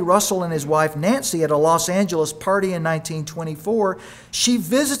Charlie Russell and his wife Nancy at a Los Angeles party in 1924, she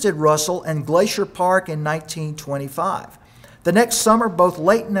visited Russell in Glacier Park in 1925. The next summer, both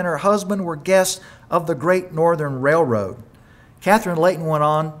Layton and her husband were guests of the Great Northern Railroad. Catherine Layton went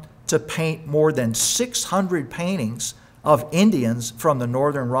on to paint more than 600 paintings of Indians from the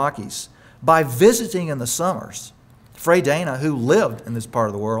Northern Rockies. By visiting in the summers, Fray Dana, who lived in this part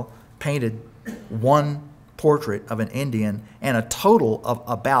of the world, painted one portrait of an Indian and a total of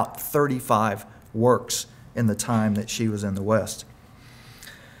about 35 works in the time that she was in the West.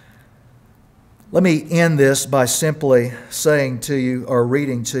 Let me end this by simply saying to you or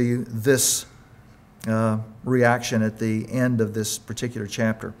reading to you this reaction at the end of this particular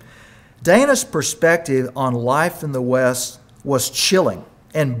chapter. Dana's perspective on life in the West was chilling,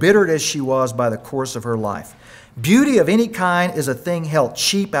 embittered as she was by the course of her life. Beauty of any kind is a thing held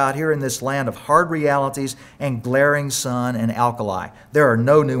cheap out here in this land of hard realities and glaring sun and alkali. There are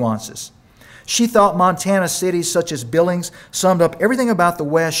no nuances. She thought Montana cities such as Billings summed up everything about the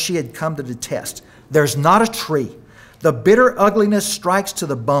West she had come to detest. There's not a tree. The bitter ugliness strikes to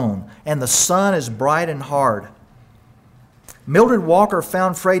the bone, and the sun is bright and hard. Mildred Walker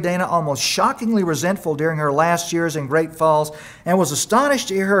found Fray Dana almost shockingly resentful during her last years in Great Falls and was astonished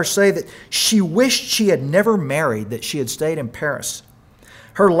to hear her say that she wished she had never married, that she had stayed in Paris.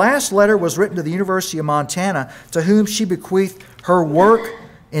 Her last letter was written to the University of Montana, to whom she bequeathed her work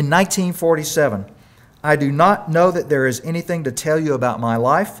in 1947. "I do not know that there is anything to tell you about my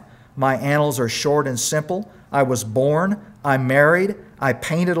life. My annals are short and simple. I was born, I married, I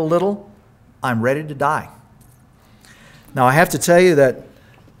painted a little, I'm ready to die." Now, I have to tell you that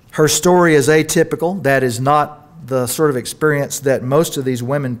Her story is atypical. That is not the sort of experience that most of these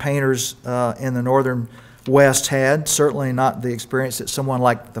women painters in the northern West had. Certainly not the experience that someone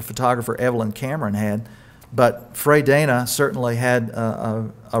like the photographer Evelyn Cameron had. But Frey Dana certainly had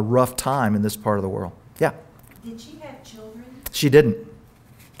a rough time in this part of the world. Yeah? Did she have children? She didn't.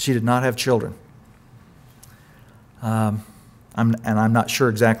 She did not have children. I'm not sure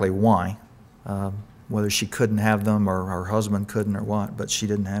exactly why, whether she couldn't have them or her husband couldn't or what, but she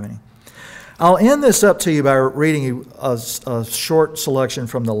didn't have any. I'll end this up to you by reading a short selection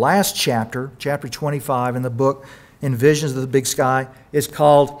from the last chapter, chapter 25 in the book, In Visions of the Big Sky. It's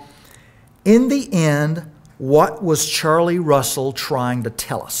called, In the End, What Was Charlie Russell Trying to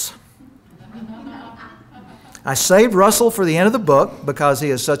Tell Us? I saved Russell for the end of the book because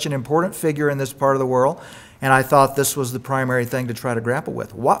he is such an important figure in this part of the world, and I thought this was the primary thing to try to grapple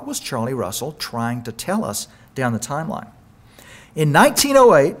with. What was Charlie Russell trying to tell us down the timeline? In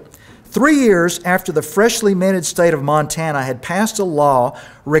 1908, 3 years after the freshly minted state of Montana had passed a law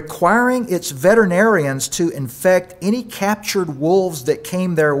requiring its veterinarians to infect any captured wolves that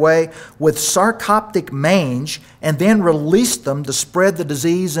came their way with sarcoptic mange and then release them to spread the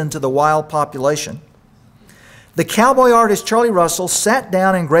disease into the wild population, the cowboy artist Charlie Russell sat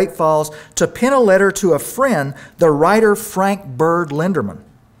down in Great Falls to pen a letter to a friend, the writer Frank Bird Linderman.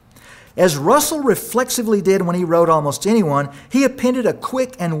 As Russell reflexively did when he wrote almost anyone, he appended a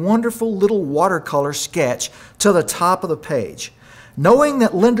quick and wonderful little watercolor sketch to the top of the page. Knowing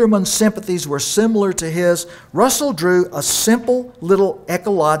that Linderman's sympathies were similar to his, Russell drew a simple little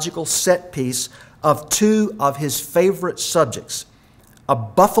ecological set piece of two of his favorite subjects, a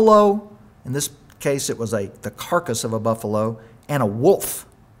buffalo, in this case it was the carcass of a buffalo, and a wolf.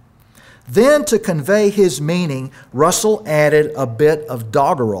 Then, to convey his meaning, Russell added a bit of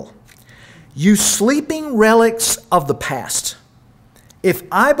doggerel. You sleeping relics of the past, if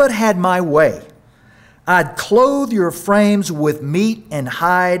I but had my way, I'd clothe your frames with meat and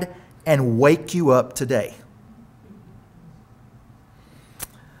hide and wake you up today.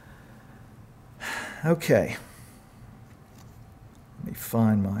 Okay. Let me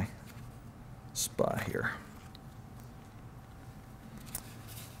find my spot here.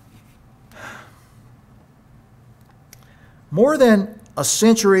 More than a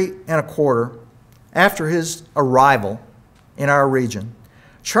century and a quarter after his arrival in our region,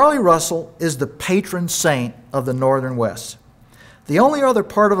 Charlie Russell is the patron saint of the Northern West. The only other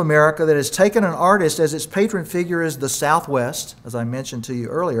part of America that has taken an artist as its patron figure is the Southwest, as I mentioned to you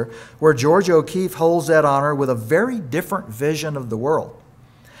earlier, where George O'Keeffe holds that honor with a very different vision of the world.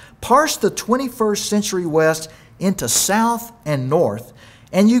 Parse the 21st century West into South and North,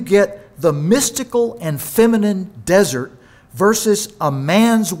 and you get the mystical and feminine desert versus a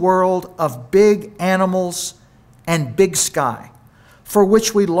man's world of big animals and big sky, for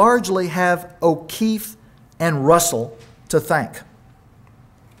which we largely have O'Keeffe and Russell to thank.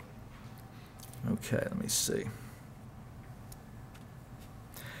 Okay, let me see.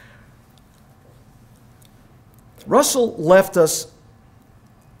 Russell left us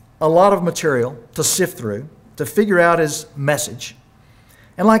a lot of material to sift through, to figure out his message.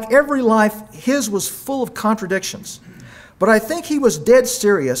 And like every life, his was full of contradictions. But I think he was dead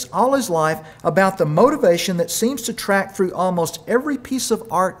serious all his life about the motivation that seems to track through almost every piece of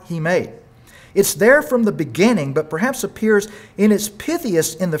art he made. It's there from the beginning, but perhaps appears in its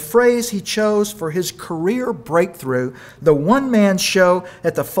pithiest in the phrase he chose for his career breakthrough, the one-man show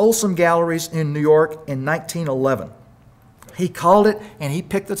at the Folsom Galleries in New York in 1911. He called it, and he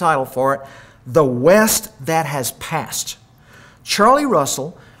picked the title for it, The West That Has Passed. Charlie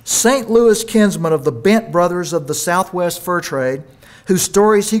Russell, St. Louis kinsman of the Bent brothers of the Southwest fur trade, whose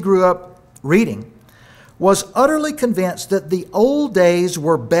stories he grew up reading, was utterly convinced that the old days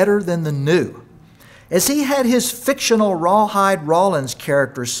were better than the new. As he had his fictional Rawhide Rawlins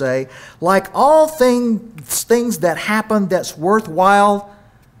character say, like all things that happened that's worthwhile,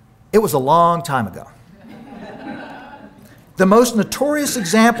 it was a long time ago. The most notorious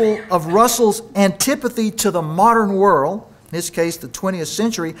example of Russell's antipathy to the modern world, in this case the 20th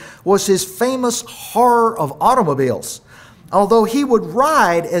century, was his famous horror of automobiles. Although he would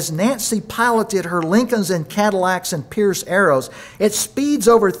ride as Nancy piloted her Lincolns and Cadillacs and Pierce Arrows, at speeds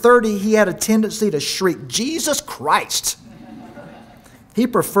over 30 he had a tendency to shriek, "Jesus Christ!" He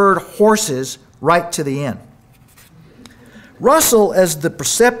preferred horses right to the end. Russell, as the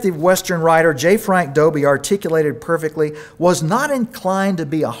perceptive Western writer J. Frank Dobie articulated perfectly, was not inclined to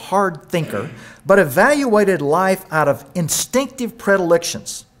be a hard thinker, but evaluated life out of instinctive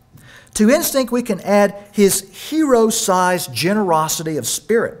predilections. To instinct we can add his hero-sized generosity of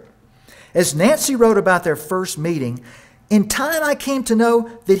spirit. As Nancy wrote about their first meeting, in time I came to know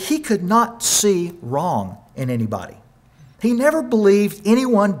that he could not see wrong in anybody. He never believed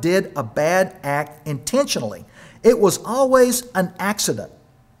anyone did a bad act intentionally. It was always an accident.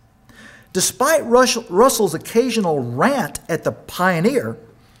 Despite Russell's occasional rant at the Pioneer,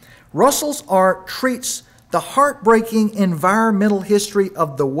 Russell's art treats the heartbreaking environmental history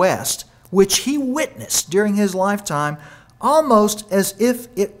of the West, which he witnessed during his lifetime, almost as if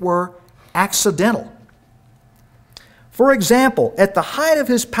it were accidental. For example, at the height of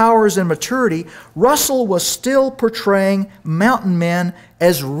his powers and maturity, Russell was still portraying mountain men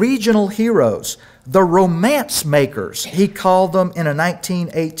as regional heroes, the romance makers, he called them in a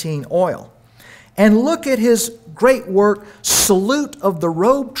 1918 oil. And look at his great work, Salute of the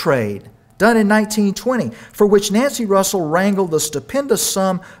Robe Trade, done in 1920, for which Nancy Russell wrangled the stupendous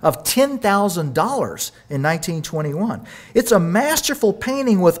sum of $10,000 in 1921. It's a masterful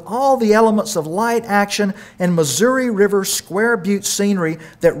painting with all the elements of light action and Missouri River square butte scenery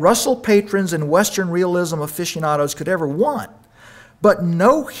that Russell patrons and Western realism aficionados could ever want. But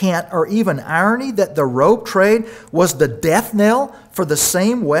no hint or even irony that the robe trade was the death knell for the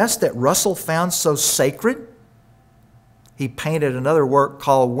same West that Russell found so sacred. He painted another work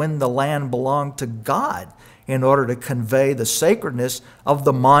called When the Land Belonged to God in order to convey the sacredness of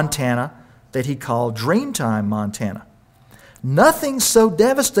the Montana that he called Dreamtime Montana. Nothing so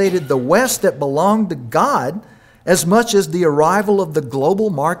devastated the West that belonged to God as much as the arrival of the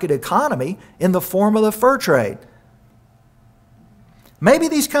global market economy in the form of the fur trade. Maybe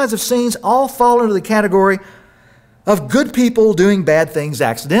these kinds of scenes all fall into the category of good people doing bad things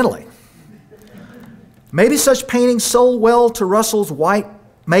accidentally. Maybe such paintings sold well to Russell's white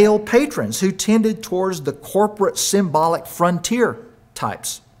male patrons who tended towards the corporate symbolic frontier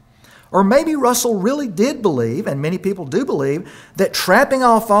types. Or maybe Russell really did believe, and many people do believe, that trapping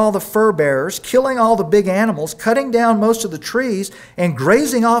off all the fur bearers, killing all the big animals, cutting down most of the trees, and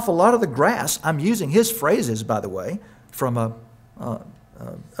grazing off a lot of the grass, I'm using his phrases, by the way, from a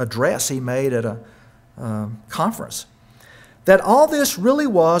address he made at a conference, that all this really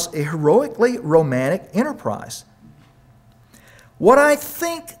was a heroically romantic enterprise. What I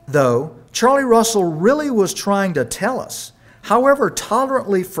think, though, Charlie Russell really was trying to tell us, however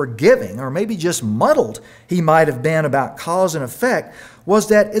tolerantly forgiving or maybe just muddled he might have been about cause and effect, was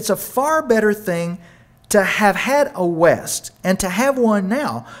that it's a far better thing to have had a West and to have one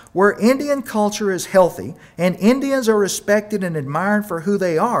now where Indian culture is healthy and Indians are respected and admired for who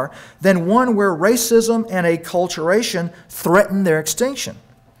they are than one where racism and acculturation threaten their extinction.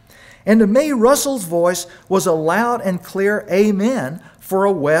 And to me, Russell's voice was a loud and clear amen for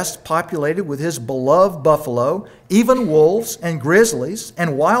a West populated with his beloved buffalo, even wolves and grizzlies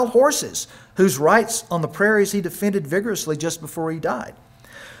and wild horses, whose rights on the prairies he defended vigorously just before he died.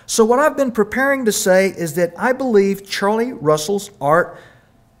 So what I've been preparing to say is that I believe Charlie Russell's art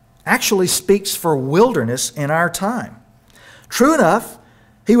actually speaks for wilderness in our time. True enough,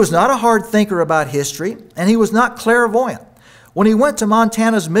 he was not a hard thinker about history, and he was not clairvoyant. When he went to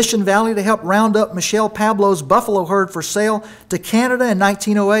Montana's Mission Valley to help round up Michelle Pablo's buffalo herd for sale to Canada in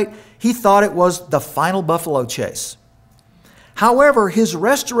 1908, he thought it was the final buffalo chase. However, his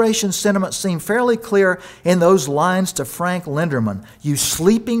restoration sentiments seem fairly clear in those lines to Frank Linderman. You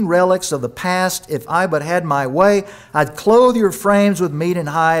sleeping relics of the past, if I but had my way, I'd clothe your frames with meat and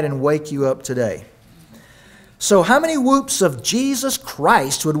hide and wake you up today. So how many whoops of Jesus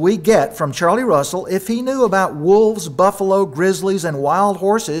Christ would we get from Charlie Russell if he knew about wolves, buffalo, grizzlies, and wild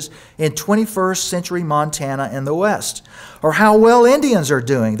horses in 21st century Montana and the West? Or how well Indians are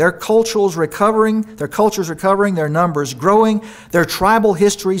doing, their culture's recovering, their numbers growing, their tribal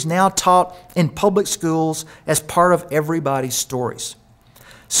histories now taught in public schools as part of everybody's stories.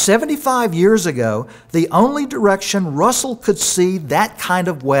 75 years ago, the only direction Russell could see that kind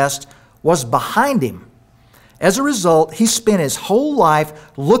of West was behind him. As a result, he spent his whole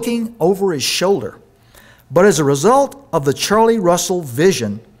life looking over his shoulder. But as a result of the Charlie Russell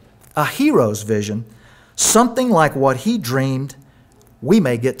vision, a hero's vision, something like what he dreamed, we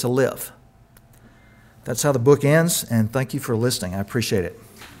may get to live. That's how the book ends, and thank you for listening. I appreciate it.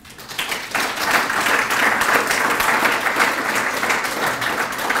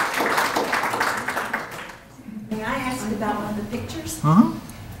 May I ask about one of the pictures? Uh-huh.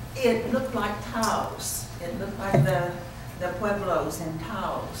 It looked like Taos. It looked like the Pueblos and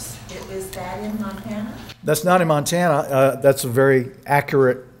Taos. Was that in Montana? That's not in Montana. That's a very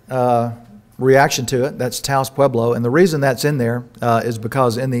accurate reaction to it. That's Taos Pueblo. And the reason that's in there is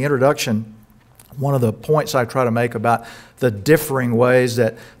because in the introduction, one of the points I try to make about the differing ways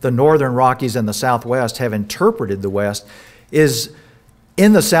that the Northern Rockies and the Southwest have interpreted the West is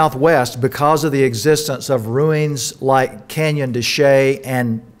in the Southwest, because of the existence of ruins like Canyon de Chelly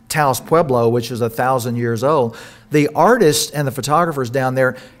and Taos Pueblo, which is 1,000 years old, the artists and the photographers down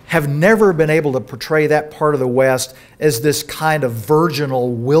there have never been able to portray that part of the West as this kind of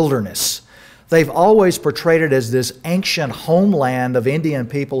virginal wilderness. They've always portrayed it as this ancient homeland of Indian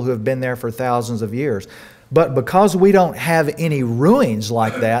people who have been there for thousands of years. But because we don't have any ruins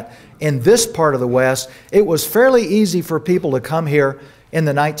like that in this part of the West, it was fairly easy for people to come here in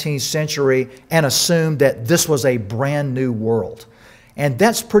the 19th century and assume that this was a brand new world. And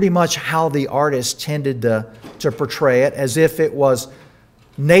that's pretty much how the artists tended to portray it, as if it was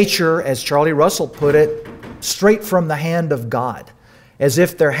nature, as Charlie Russell put it, straight from the hand of God, as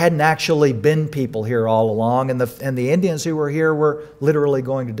if there hadn't actually been people here all along, and the Indians who were here were literally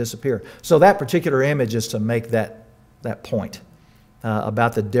going to disappear. So that particular image is to make that point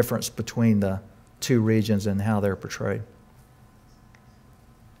about the difference between the two regions and how they're portrayed.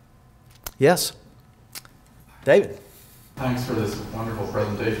 Yes? David? Thanks for this wonderful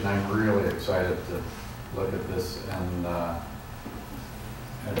presentation. I'm really excited to look at this, and I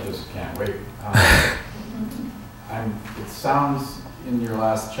just can't wait. It sounds in your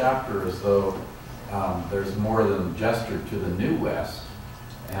last chapter as though there's more than gesture to the New West,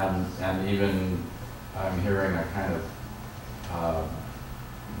 and even I'm hearing a kind of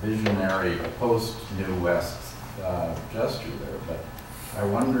visionary post-New West gesture there. But I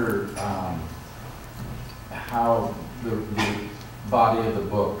wonder how the body of the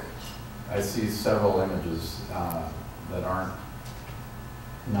book, I see several images that aren't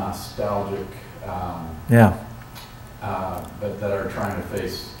nostalgic, but that are trying to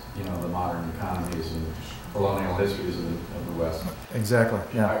face, the modern economies and colonial histories of the West. Exactly.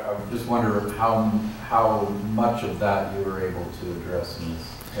 Yeah. I just wonder how much of that you were able to address in this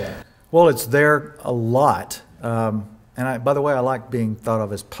text. Well, it's there a lot, and by the way, I like being thought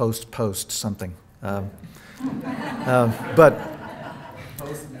of as post something. But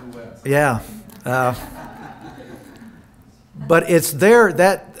Post New West. Yeah, but it's there,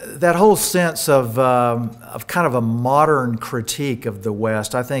 that whole sense of kind of a modern critique of the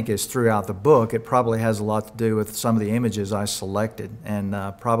West, I think, is throughout the book. It probably has a lot to do with some of the images I selected, and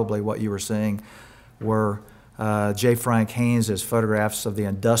probably what you were seeing were J. Frank Haynes' photographs of the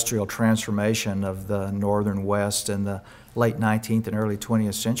industrial transformation of the Northern West in the late 19th and early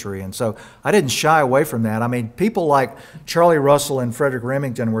 20th century. And so I didn't shy away from that. I mean, people like Charlie Russell and Frederick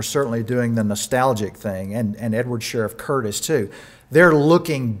Remington were certainly doing the nostalgic thing, and Edward Sheriff Curtis too. They're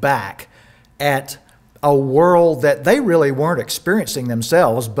looking back at a world that they really weren't experiencing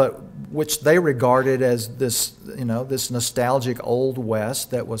themselves, but which they regarded as this, this nostalgic old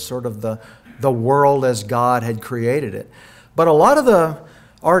West that was sort of the world as God had created it. But a lot of the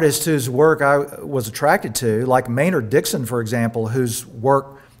artists whose work I was attracted to, like Maynard Dixon, for example, whose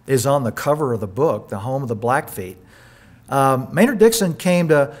work is on the cover of the book, The Home of the Blackfeet. Maynard Dixon came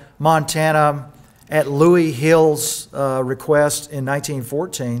to Montana at Louis Hill's request in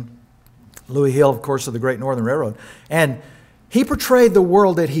 1914. Louis Hill, of course, of the Great Northern Railroad. And he portrayed the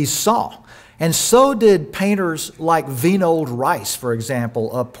world that he saw. And so did painters like Vinold Rice, for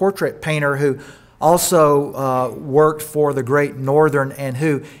example, a portrait painter who also worked for the Great Northern and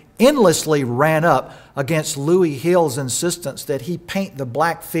who endlessly ran up against Louis Hill's insistence that he paint the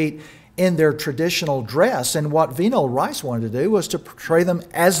Blackfeet in their traditional dress. And what Vinold Rice wanted to do was to portray them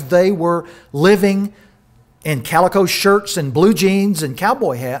as they were living in calico shirts and blue jeans and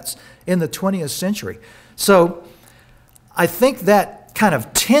cowboy hats in the 20th century. So I think that kind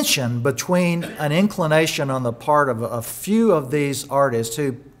of tension between an inclination on the part of a few of these artists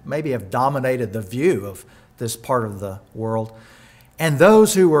who maybe have dominated the view of this part of the world, and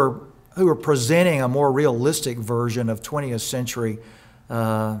those who were presenting a more realistic version of 20th century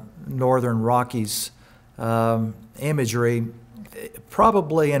Northern Rockies imagery,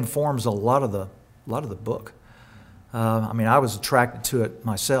 probably informs a lot of the book. I mean, I was attracted to it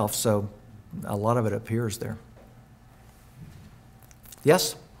myself, so a lot of it appears there.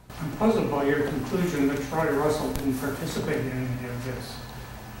 Yes? I'm puzzled by your conclusion that Charlie Russell didn't participate in any of this.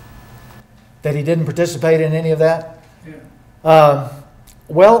 That he didn't participate in any of that? Yeah.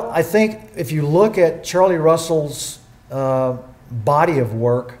 Well, I think if you look at Charlie Russell's body of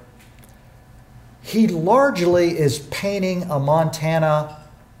work, he largely is painting a Montana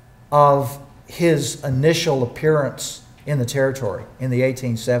of his initial appearance in the territory in the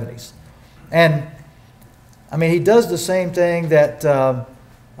 1870s. And, I mean, he does the same thing that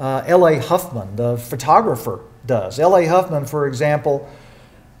L.A. Huffman, the photographer, does. L.A. Huffman, for example,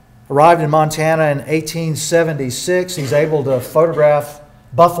 arrived in Montana in 1876. He's able to photograph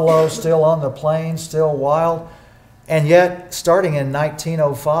buffalo still on the plains, still wild. And yet, starting in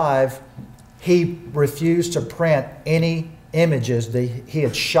 1905, he refused to print any images that he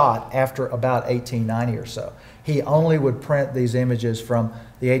had shot after about 1890 or so. He only would print these images from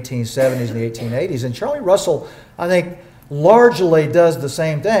the 1870s and the 1880s. And Charlie Russell, I think, largely does the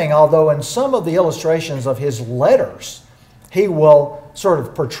same thing, although in some of the illustrations of his letters, he will sort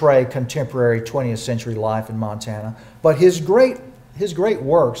of portray contemporary 20th century life in Montana. But his great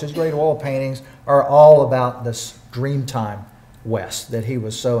works, his great oil paintings, are all about this Dreamtime West that he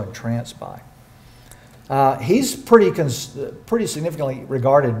was so entranced by. He's pretty significantly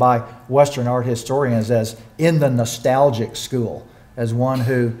regarded by Western art historians as in the nostalgic school, as one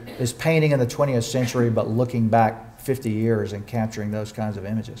who is painting in the 20th century but looking back 50 years and capturing those kinds of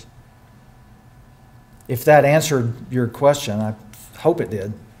images. If that answered your question, I hope it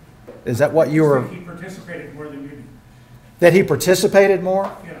did. Is that what you were... He participated more than you did. That he participated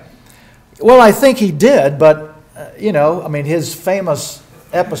more? Yeah. Well, I think he did, but, you know, I mean, his famous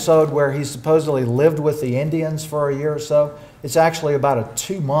episode where he supposedly lived with the Indians for a year or so, it's actually about a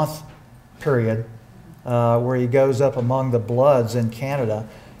 2-month period where he goes up among the Bloods in Canada,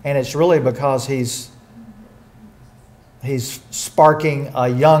 and it's really because he's sparking a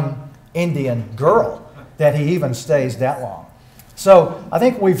young Indian girl that he even stays that long. So I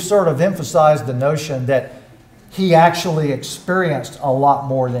think we've sort of emphasized the notion that he actually experienced a lot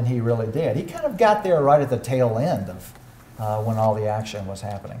more than he really did. He kind of got there right at the tail end of when all the action was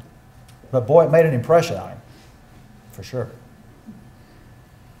happening. But boy, it made an impression on him, for sure.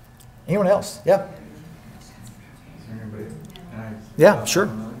 Anyone else? Yeah? Is there anybody? Yeah, sure.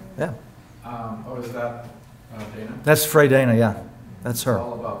 Yeah. Oh, is that Dana? That's Frey Dana, yeah. That's her. It's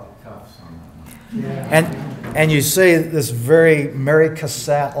all about the cuffs on that one. And you see this very Mary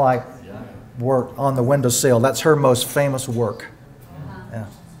Cassatt-like work on the windowsill. That's her most famous work. Yeah.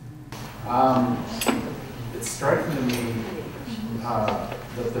 It's striking to me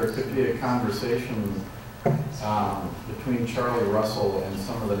that there could be a conversation between Charlie Russell and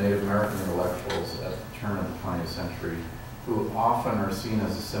some of the Native American intellectuals at the turn of the 20th century who often are seen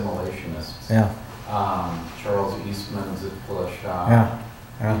as assimilationists. Yeah. Charles Eastman, Zitphala Shah,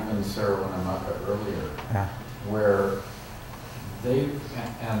 Yeah. even Sarah Winnemucca earlier, Yeah. where they,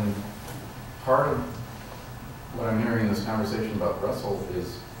 and part of what I'm hearing in this conversation about Russell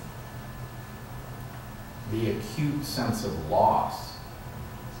is the acute sense of loss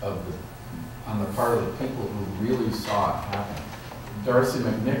on the part of the people who really saw it happen. Darcy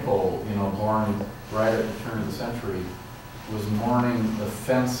McNichol, you know, born right at the turn of the century, was mourning the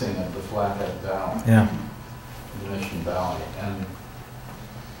fencing of the Flathead Valley, the Mission Valley,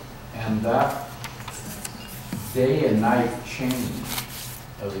 and that day and night change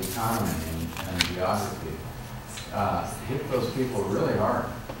of economy and geography hit those people really hard.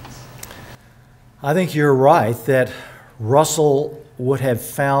 I think you're right that Russell would have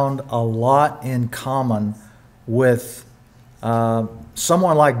found a lot in common with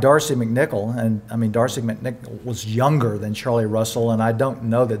someone like Darcy McNichol. And I mean, Darcy McNichol was younger than Charlie Russell, and I don't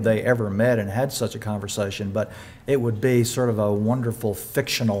know that they ever met and had such a conversation, but it would be sort of a wonderful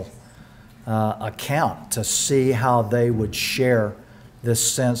fictional account to see how they would share this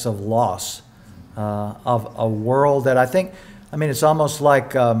sense of loss of a world that I mean, it's almost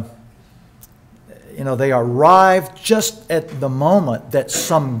like, you know, they arrived just at the moment that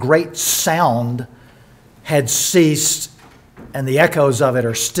some great sound had ceased and the echoes of it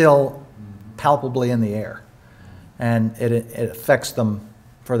are still palpably in the air. And it affects them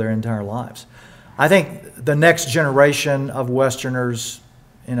for their entire lives. I think the next generation of Westerners,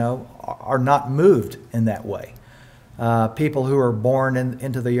 you know, are not moved in that way. People who are born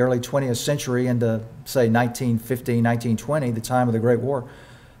into the early 20th century, into, say, 1915, 1920, the time of the Great War,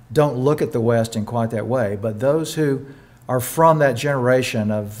 don't look at the West in quite that way. But those who are from that generation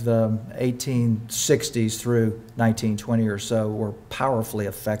of the 1860s through 1920 or so were powerfully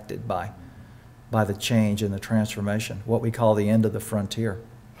affected by the change and the transformation, what we call the end of the frontier.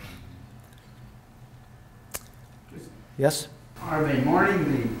 Yes? Are they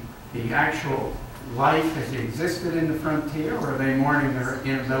mourning the actual life as it existed in the frontier, or are they mourning their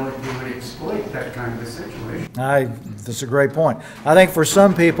inability to exploit that kind of a situation? That's a great point. I think for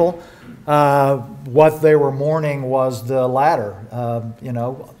some people, what they were mourning was the latter. You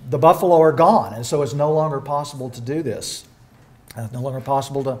know, the buffalo are gone, and so it's no longer possible to do this. It's no longer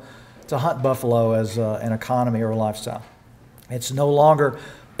possible to hunt buffalo as an economy or a lifestyle. It's no longer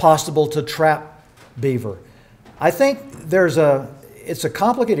possible to trap beaver. I think it's a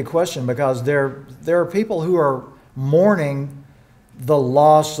complicated question because there are people who are mourning the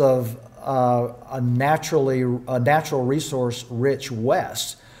loss of a natural resource rich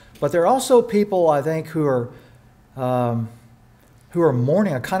West, but there are also people, I think, who are who are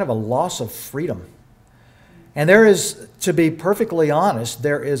mourning a kind of a loss of freedom. And there is, to be perfectly honest,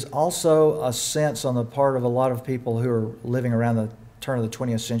 there is also a sense on the part of a lot of people who are living around the turn of the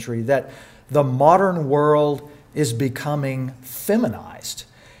 20th century that the modern world is becoming feminized.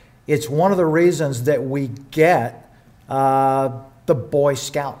 It's one of the reasons that we get the Boy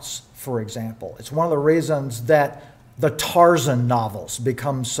Scouts, for example. It's one of the reasons that the Tarzan novels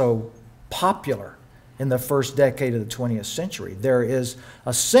become so popular in the first decade of the 20th century. There is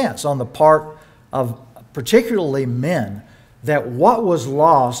a sense on the part of particularly men that what was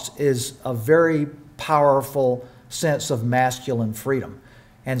lost is a very powerful sense of masculine freedom.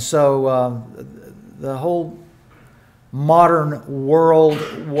 And so the whole modern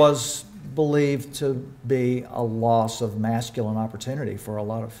world was believed to be a loss of masculine opportunity for a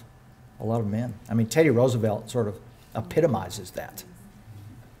lot of men. I mean, Teddy Roosevelt sort of epitomizes that.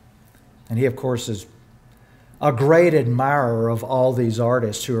 And he, of course, is a great admirer of all these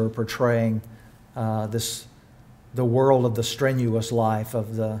artists who are portraying the world of the strenuous life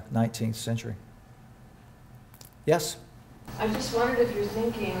of the 19th century. Yes? I just wondered if you're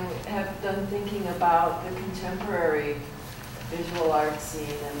have done thinking about the contemporary visual art scene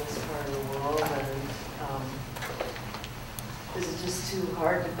in this part of the world, and is it just too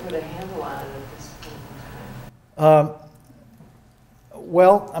hard to put a handle on it at this point in time?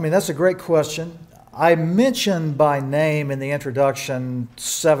 Well, I mean, that's a great question. I mentioned by name in the introduction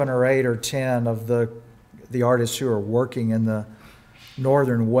 7 or 8 or 10 of the artists who are working in the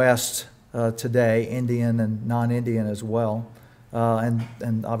northern West today, Indian and non-Indian as well,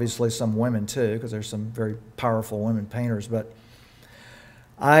 and obviously some women too, because there's some very powerful women painters. But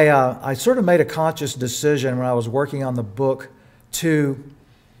I sort of made a conscious decision when I was working on the book to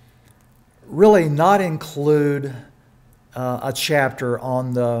really not include a chapter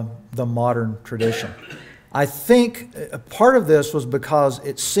on the modern tradition. I think part of this was because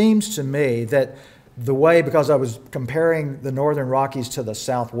it seems to me that because I was comparing the Northern Rockies to the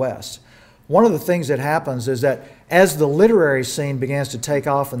Southwest, one of the things that happens is that as the literary scene begins to take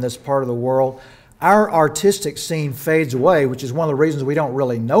off in this part of the world, our artistic scene fades away, which is one of the reasons we don't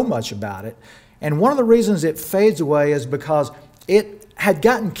really know much about it. And one of the reasons it fades away is because it had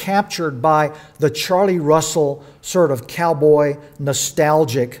gotten captured by the Charlie Russell sort of cowboy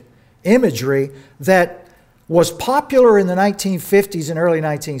nostalgic imagery that was popular in the 1950s and early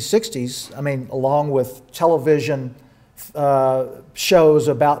 1960s. I mean, along with television shows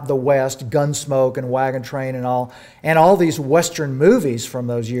about the West, Gunsmoke and Wagon Train and all these Western movies from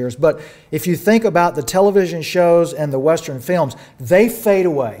those years. But if you think about the television shows and the Western films, they fade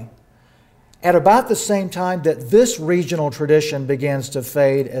away at about the same time that this regional tradition begins to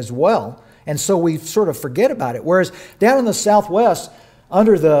fade as well. And so we sort of forget about it. Whereas down in the Southwest,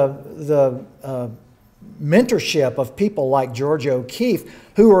 under the mentorship of people like George O'Keeffe,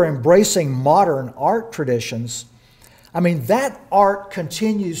 who are embracing modern art traditions, I mean, that art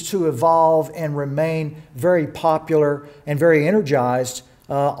continues to evolve and remain very popular and very energized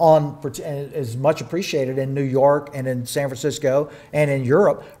is much appreciated in New York and in San Francisco and in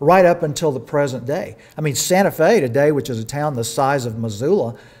Europe right up until the present day. I mean, Santa Fe today, which is a town the size of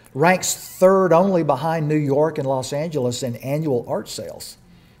Missoula, ranks third only behind New York and Los Angeles in annual art sales.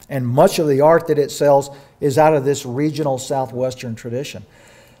 And much of the art that it sells is out of this regional Southwestern tradition.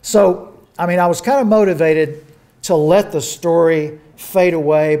 So, I mean, I was kind of motivated to let the story fade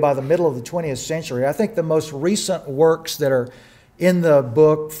away by the middle of the 20th century. I think the most recent works that are in the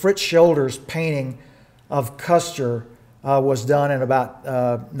book, Fritz Schilder's painting of Custer was done in about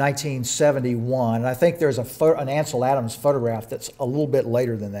 1971. And I think there's an Ansel Adams photograph that's a little bit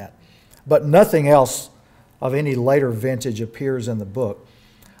later than that. But nothing else of any later vintage appears in the book.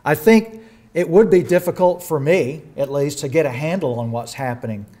 I think it would be difficult for me, at least, to get a handle on what's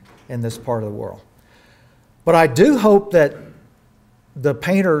happening in this part of the world. But I do hope that the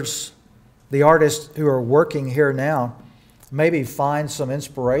painters, the artists who are working here now, maybe find some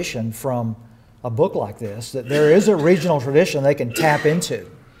inspiration from a book like this, that there is a regional tradition they can tap into,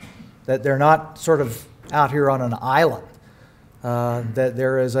 that they're not sort of out here on an island, that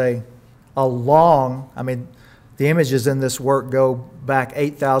there is a long, I mean, the images in this work go back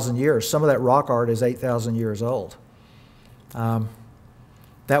 8,000 years. Some of that rock art is 8,000 years old.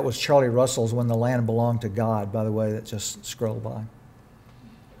 That was Charlie Russell's When the Land Belonged to God, by the way, that just scrolled by.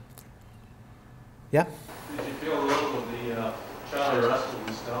 Yeah? Did you feel a little of the Charlie Russell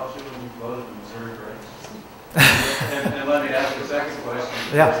nostalgia when you floated the Missouri Breaks? and let me ask you a second question.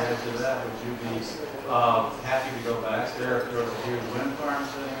 Yeah. After that, would you be happy to go back there if there was a huge wind farm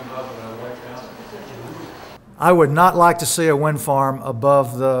sitting above the White House? I would not like to see a wind farm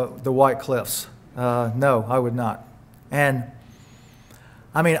above the White Cliffs. No, I would not. And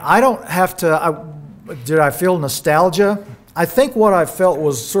I mean, I don't have to, did I feel nostalgia? I think what I felt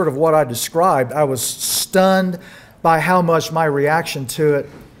was sort of what I described. I was stunned by how much my reaction to it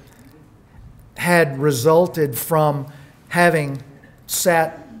had resulted from having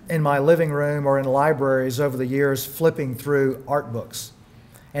sat in my living room or in libraries over the years flipping through art books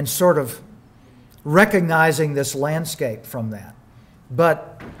and sort of recognizing this landscape from that.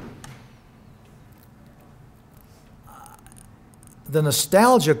 But the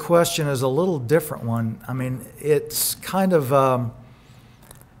nostalgia question is a little different one. I mean, it's kind of,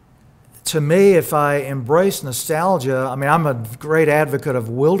 to me, if I embrace nostalgia, I mean, I'm a great advocate of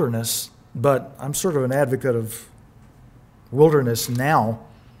wilderness, but I'm sort of an advocate of wilderness now,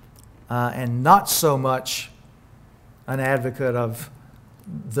 and not so much an advocate of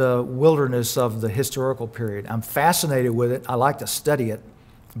the wilderness of the historical period. I'm fascinated with it. I like to study it,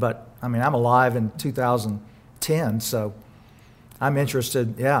 but I mean, I'm alive in 2010, so I'm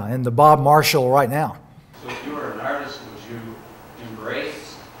interested, in the Bob Marshall right now. So if you were an artist, would you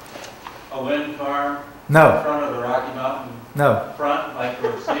embrace a wind farm No. in front of the Rocky Mountain No. front, like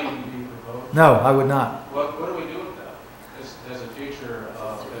we're seeing to be proposed? No, I would not. What do we do with that as a future?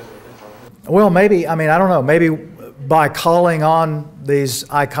 Well, maybe, I mean, I don't know, maybe by calling on these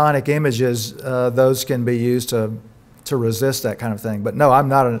iconic images, those can be used to resist that kind of thing. But no,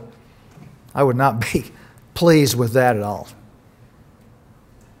 I would not be pleased with that at all.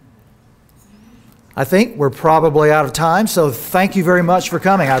 I think we're probably out of time, so thank you very much for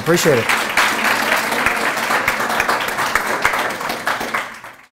coming. I appreciate it.